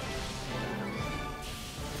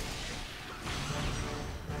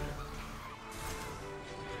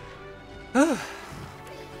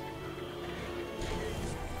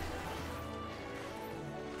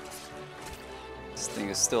 This thing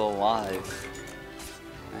is still alive.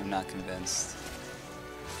 I'm not convinced.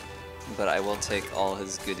 But I will take all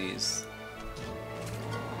his goodies.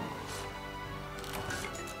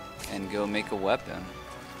 And go make a weapon.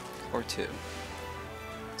 Or two.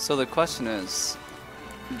 So the question is,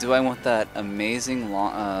 do I want that amazing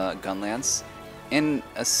gun lance? In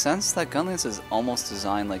a sense, that gun lance is almost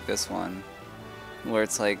designed like this one, where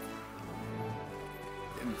it's like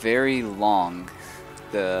very long,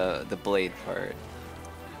 the blade part,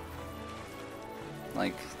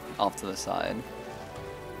 like off to the side.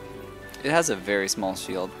 It has a very small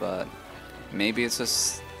shield, but maybe it's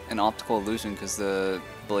just an optical illusion because the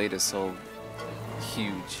blade is so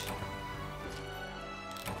huge.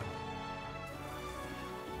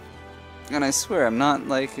 And I swear, I'm not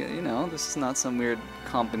like, you know, this is not some weird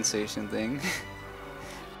compensation thing.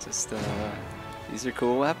 Just, these are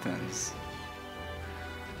cool weapons.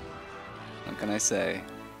 What can I say?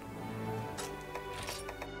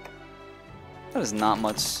 That is not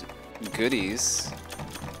much goodies.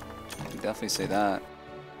 I can definitely say that.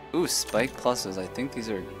 Ooh, spike pluses. I think these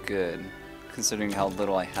are good, considering how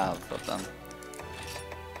little I have of them.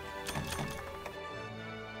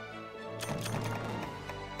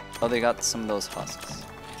 Oh, they got some of those husks.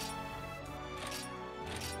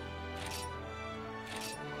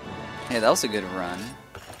 Yeah, that was a good run.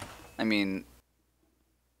 I mean,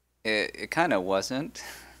 it kind of wasn't,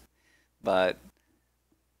 but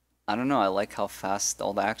I don't know, I like how fast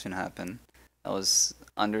all the action happened. That was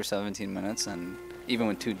under 17 minutes, and even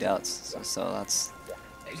with 2 deaths, so that's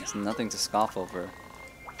nothing to scoff over.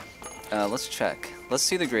 Let's check. Let's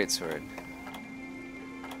see the greatsword.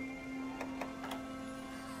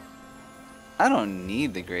 I don't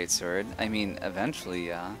need the greatsword. I mean, eventually,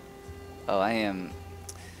 yeah. Oh, I am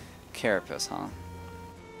Carapace, huh?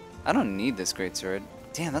 I don't need this greatsword.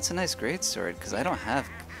 Damn, that's a nice greatsword, because I don't have...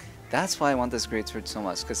 That's why I want this greatsword so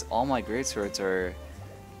much, because all my greatswords are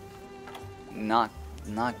not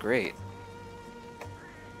great.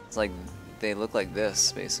 It's like, they look like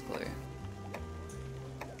this, basically.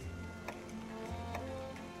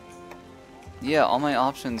 Yeah, all my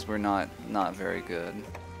options were not very good.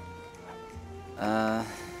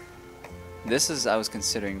 This is I was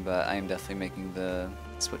considering, but I am definitely making the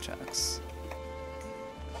switch axe.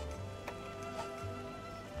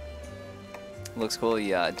 Looks cool?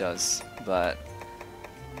 Yeah, it does, but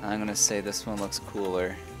I'm gonna say this one looks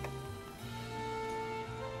cooler.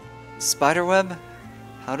 Spiderweb?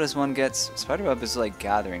 How does one get... Spiderweb is like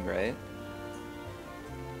gathering, right?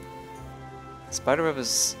 Spiderweb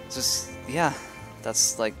is just... Yeah.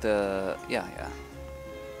 That's like the... Yeah.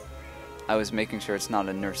 I was making sure it's not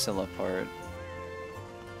a Nursilla part.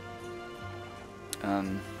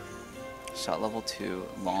 Shot level 2.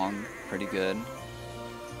 Long. Pretty good.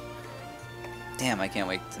 Damn, I can't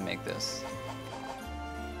wait to make this.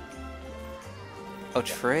 Oh,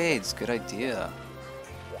 trades. Good idea.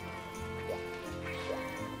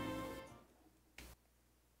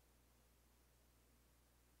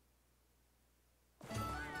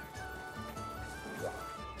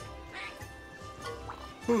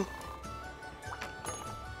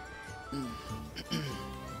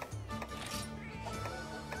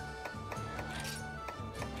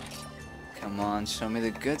 Come on, show me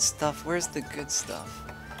the good stuff. Where's the good stuff?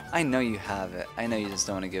 I know you have it. I know you just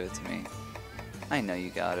don't want to give it to me. I know you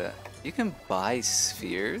got it. You can buy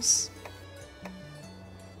spheres?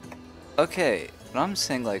 Okay, but I'm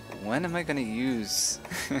saying, like, when am I gonna use...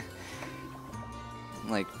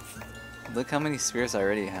 like, look how many spheres I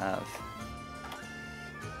already have.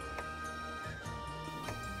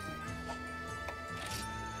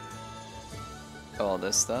 Oh, all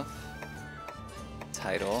this stuff?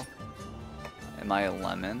 Title. Am I a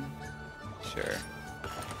lemon? Sure.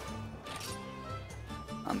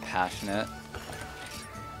 I'm passionate.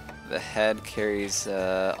 The head carries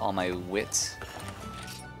all my wit.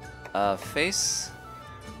 Face.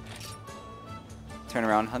 Turn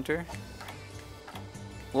around, hunter.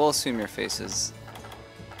 We'll assume your face is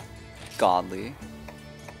godly.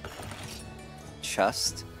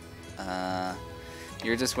 Chest.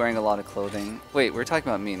 You're just wearing a lot of clothing. Wait, we're talking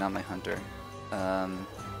about me, not my hunter.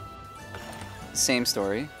 Same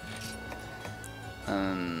story.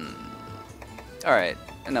 Alright,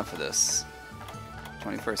 enough of this.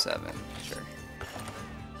 24/7, sure.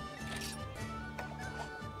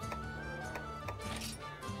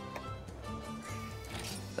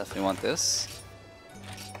 Definitely want this.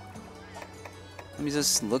 Let me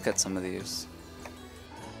just look at some of these.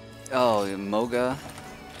 Oh, Moga.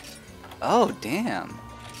 Oh, damn.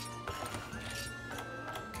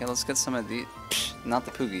 Okay, let's get some of these. Not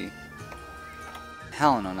the Poogie.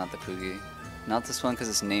 Hell no, not the Poogie. Not this one because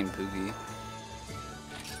it's named Poogie.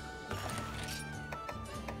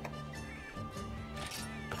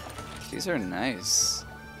 These are nice.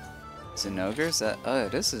 Zinogre? Is that? Oh,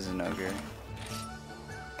 it is a Zinogre.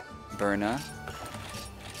 Burna.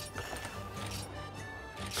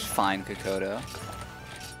 Fine Kokoto.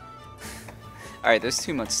 Alright, there's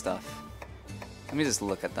too much stuff. Let me just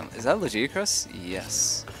look at them. Is that Legicrus?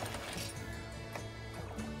 Yes.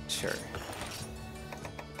 Sure.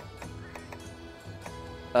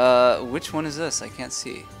 Which one is this? I can't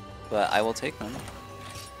see. But I will take them.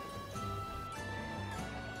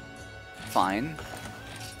 Fine.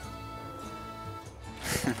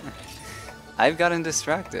 I've gotten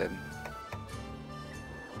distracted.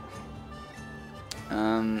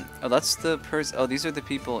 Oh, that's the person. Oh, these are the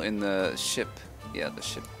people in the ship. Yeah, the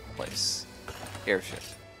ship place. Airship.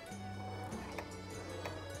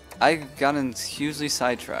 I've gotten hugely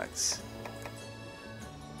sidetracked.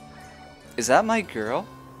 Is that my girl?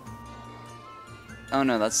 Oh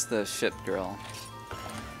no, that's the ship girl.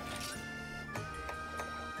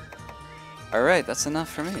 Alright, that's enough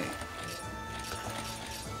for me.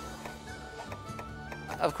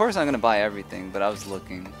 Of course I'm gonna buy everything, but I was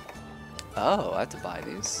looking. Oh, I have to buy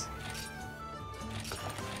these.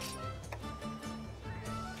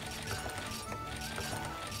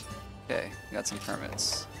 Okay, got some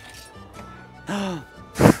permits.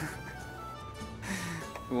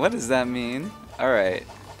 What does that mean? Alright,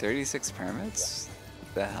 36 permits?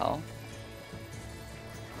 What the hell?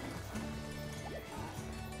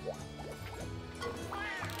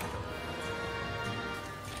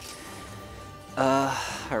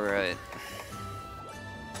 Alright.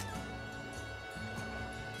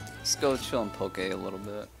 Let's go chill and poke a little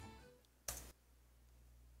bit.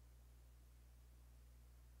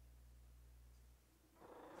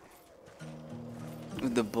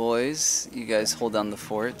 With the boys, you guys hold down the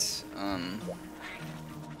fort.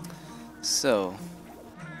 So,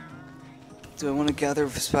 do I want to gather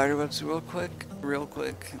spiderwebs real quick? Real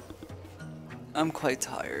quick. I'm quite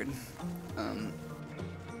tired.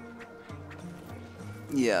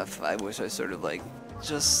 Yeah, I wish I started like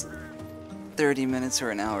just 30 minutes or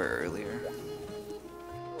an hour earlier.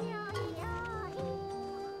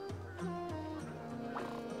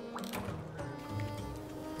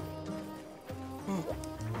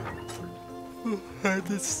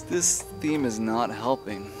 This theme is not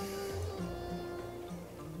helping.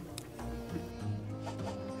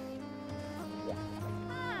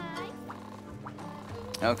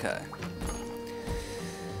 Okay.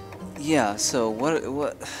 Yeah, so what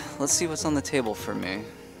let's see what's on the table for me.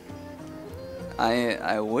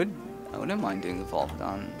 I wouldn't mind doing the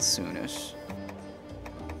Volcodon soonish.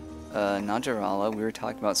 Najarala, we were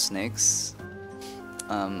talking about snakes.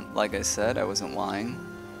 Like I said, I wasn't lying.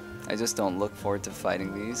 I just don't look forward to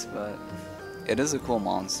fighting these, but it is a cool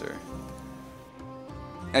monster.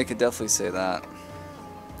 I could definitely say that.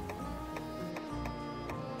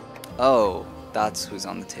 Oh, that's who's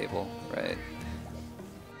on the table, right?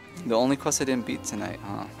 The only quest I didn't beat tonight,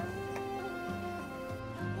 huh?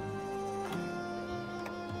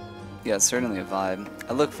 Yeah, it's certainly a vibe.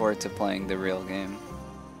 I look forward to playing the real game.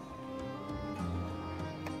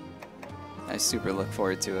 I super look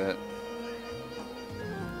forward to it.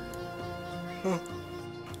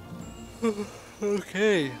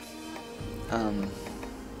 Okay. And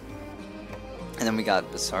then we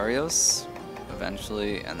got Basarios,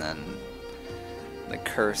 eventually, and then the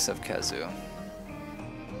Curse of Kezu.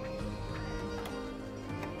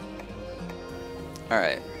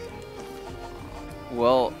 Alright.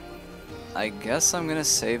 Well, I guess I'm gonna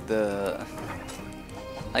save the...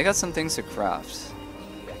 I got some things to craft.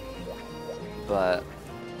 But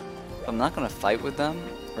I'm not gonna fight with them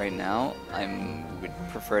right now. Would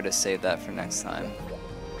prefer to save that for next time.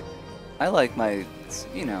 I like my,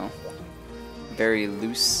 you know, very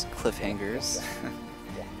loose cliffhangers.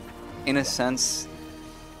 In a sense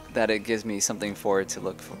that it gives me something forward to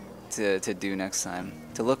look for, to do next time.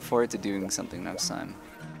 To look forward to doing something next time.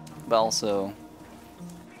 But also,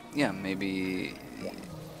 yeah, maybe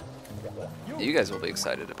you guys will be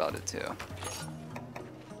excited about it too.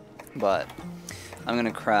 But I'm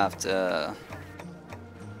gonna craft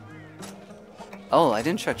oh, I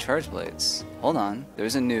didn't check charge blades. Hold on,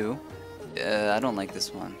 there's a new. I don't like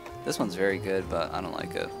this one. This one's very good, but I don't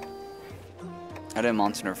like it. I did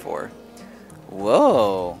Monster 4.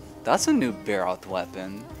 Whoa, that's a new Barroth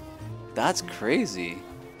weapon. That's crazy.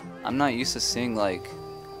 I'm not used to seeing like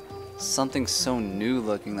something so new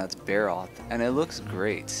looking that's Barroth, and it looks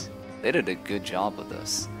great. They did a good job with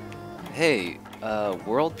this. Hey,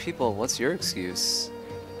 world people, what's your excuse?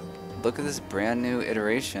 Look at this brand new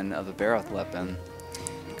iteration of the Barroth weapon.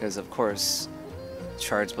 Because of course,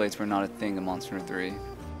 charge blades were not a thing in Monster 3.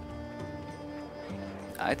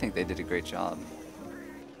 I think they did a great job.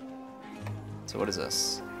 So what is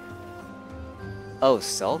this? Oh,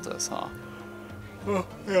 Celtas, huh? Oh,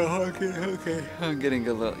 yeah, okay. I'm getting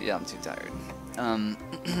a little... Yeah, I'm too tired.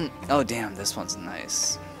 Oh, damn, this one's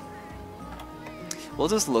nice. We'll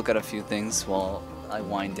just look at a few things while I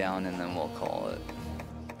wind down and then we'll call it.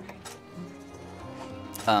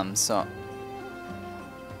 So...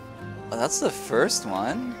 Oh, that's the first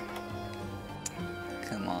one?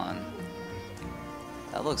 Come on.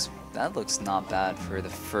 That looks not bad for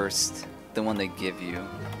the one they give you.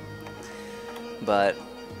 But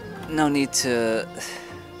no need to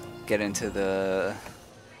get into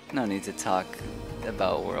no need to talk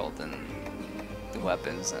about world and the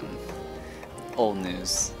weapons and old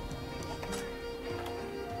news.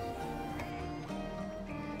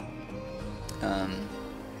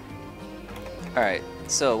 Alright,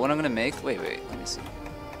 so what I'm gonna make, wait, let me see.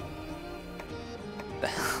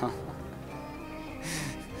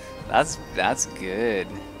 That's good.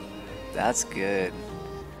 That's good.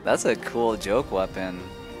 That's a cool joke weapon.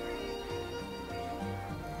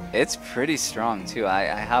 It's pretty strong too. I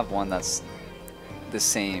have one that's the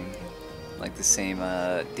same, like the same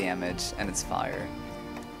damage, and it's fire.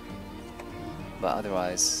 But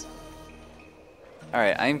otherwise, all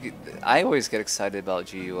right. I always get excited about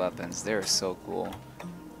GU weapons. They're so cool.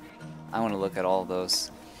 I want to look at all of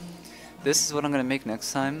those. This is what I'm gonna make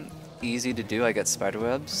next time. Easy to do. I get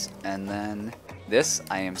spiderwebs, and then this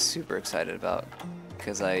I am super excited about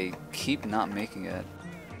because I keep not making it.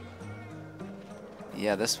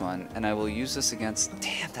 Yeah, this one, and I will use this against.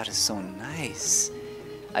 Damn, that is so nice.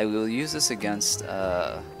 I will use this against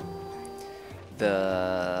the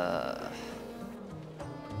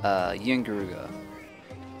Yingaruga.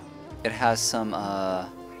 It has some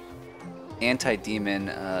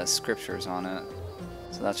anti-demon scriptures on it,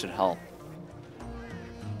 so that should help.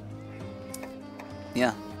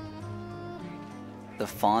 Yeah. The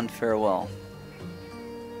Fond Farewell.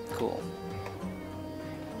 Cool.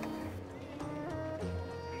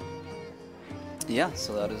 Yeah,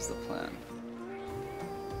 so that is the plan.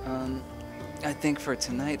 I think for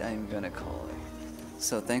tonight I'm gonna call it.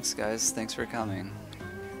 So thanks guys, thanks for coming.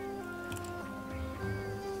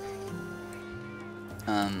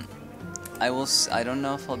 I don't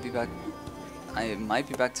know if I'll be back. I might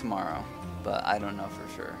be back tomorrow, but I don't know for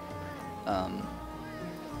sure.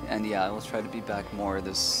 And yeah, I will try to be back more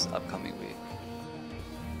this upcoming week.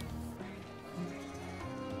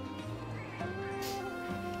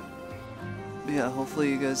 yeah, hopefully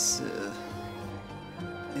you guys,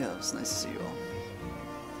 yeah, it was nice to see you all.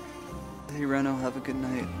 Hey Reno, have a good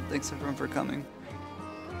night. Thanks everyone for coming.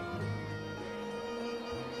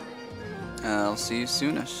 I'll see you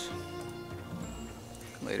soonish.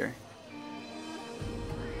 Later.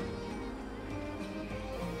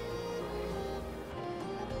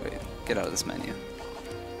 Wait, get out of this menu.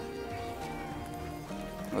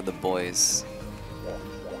 Or the boys.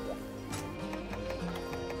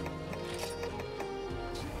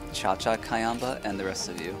 Cha-Cha, Kayamba, and the rest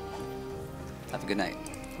of you. Have a good night.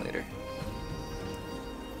 Later.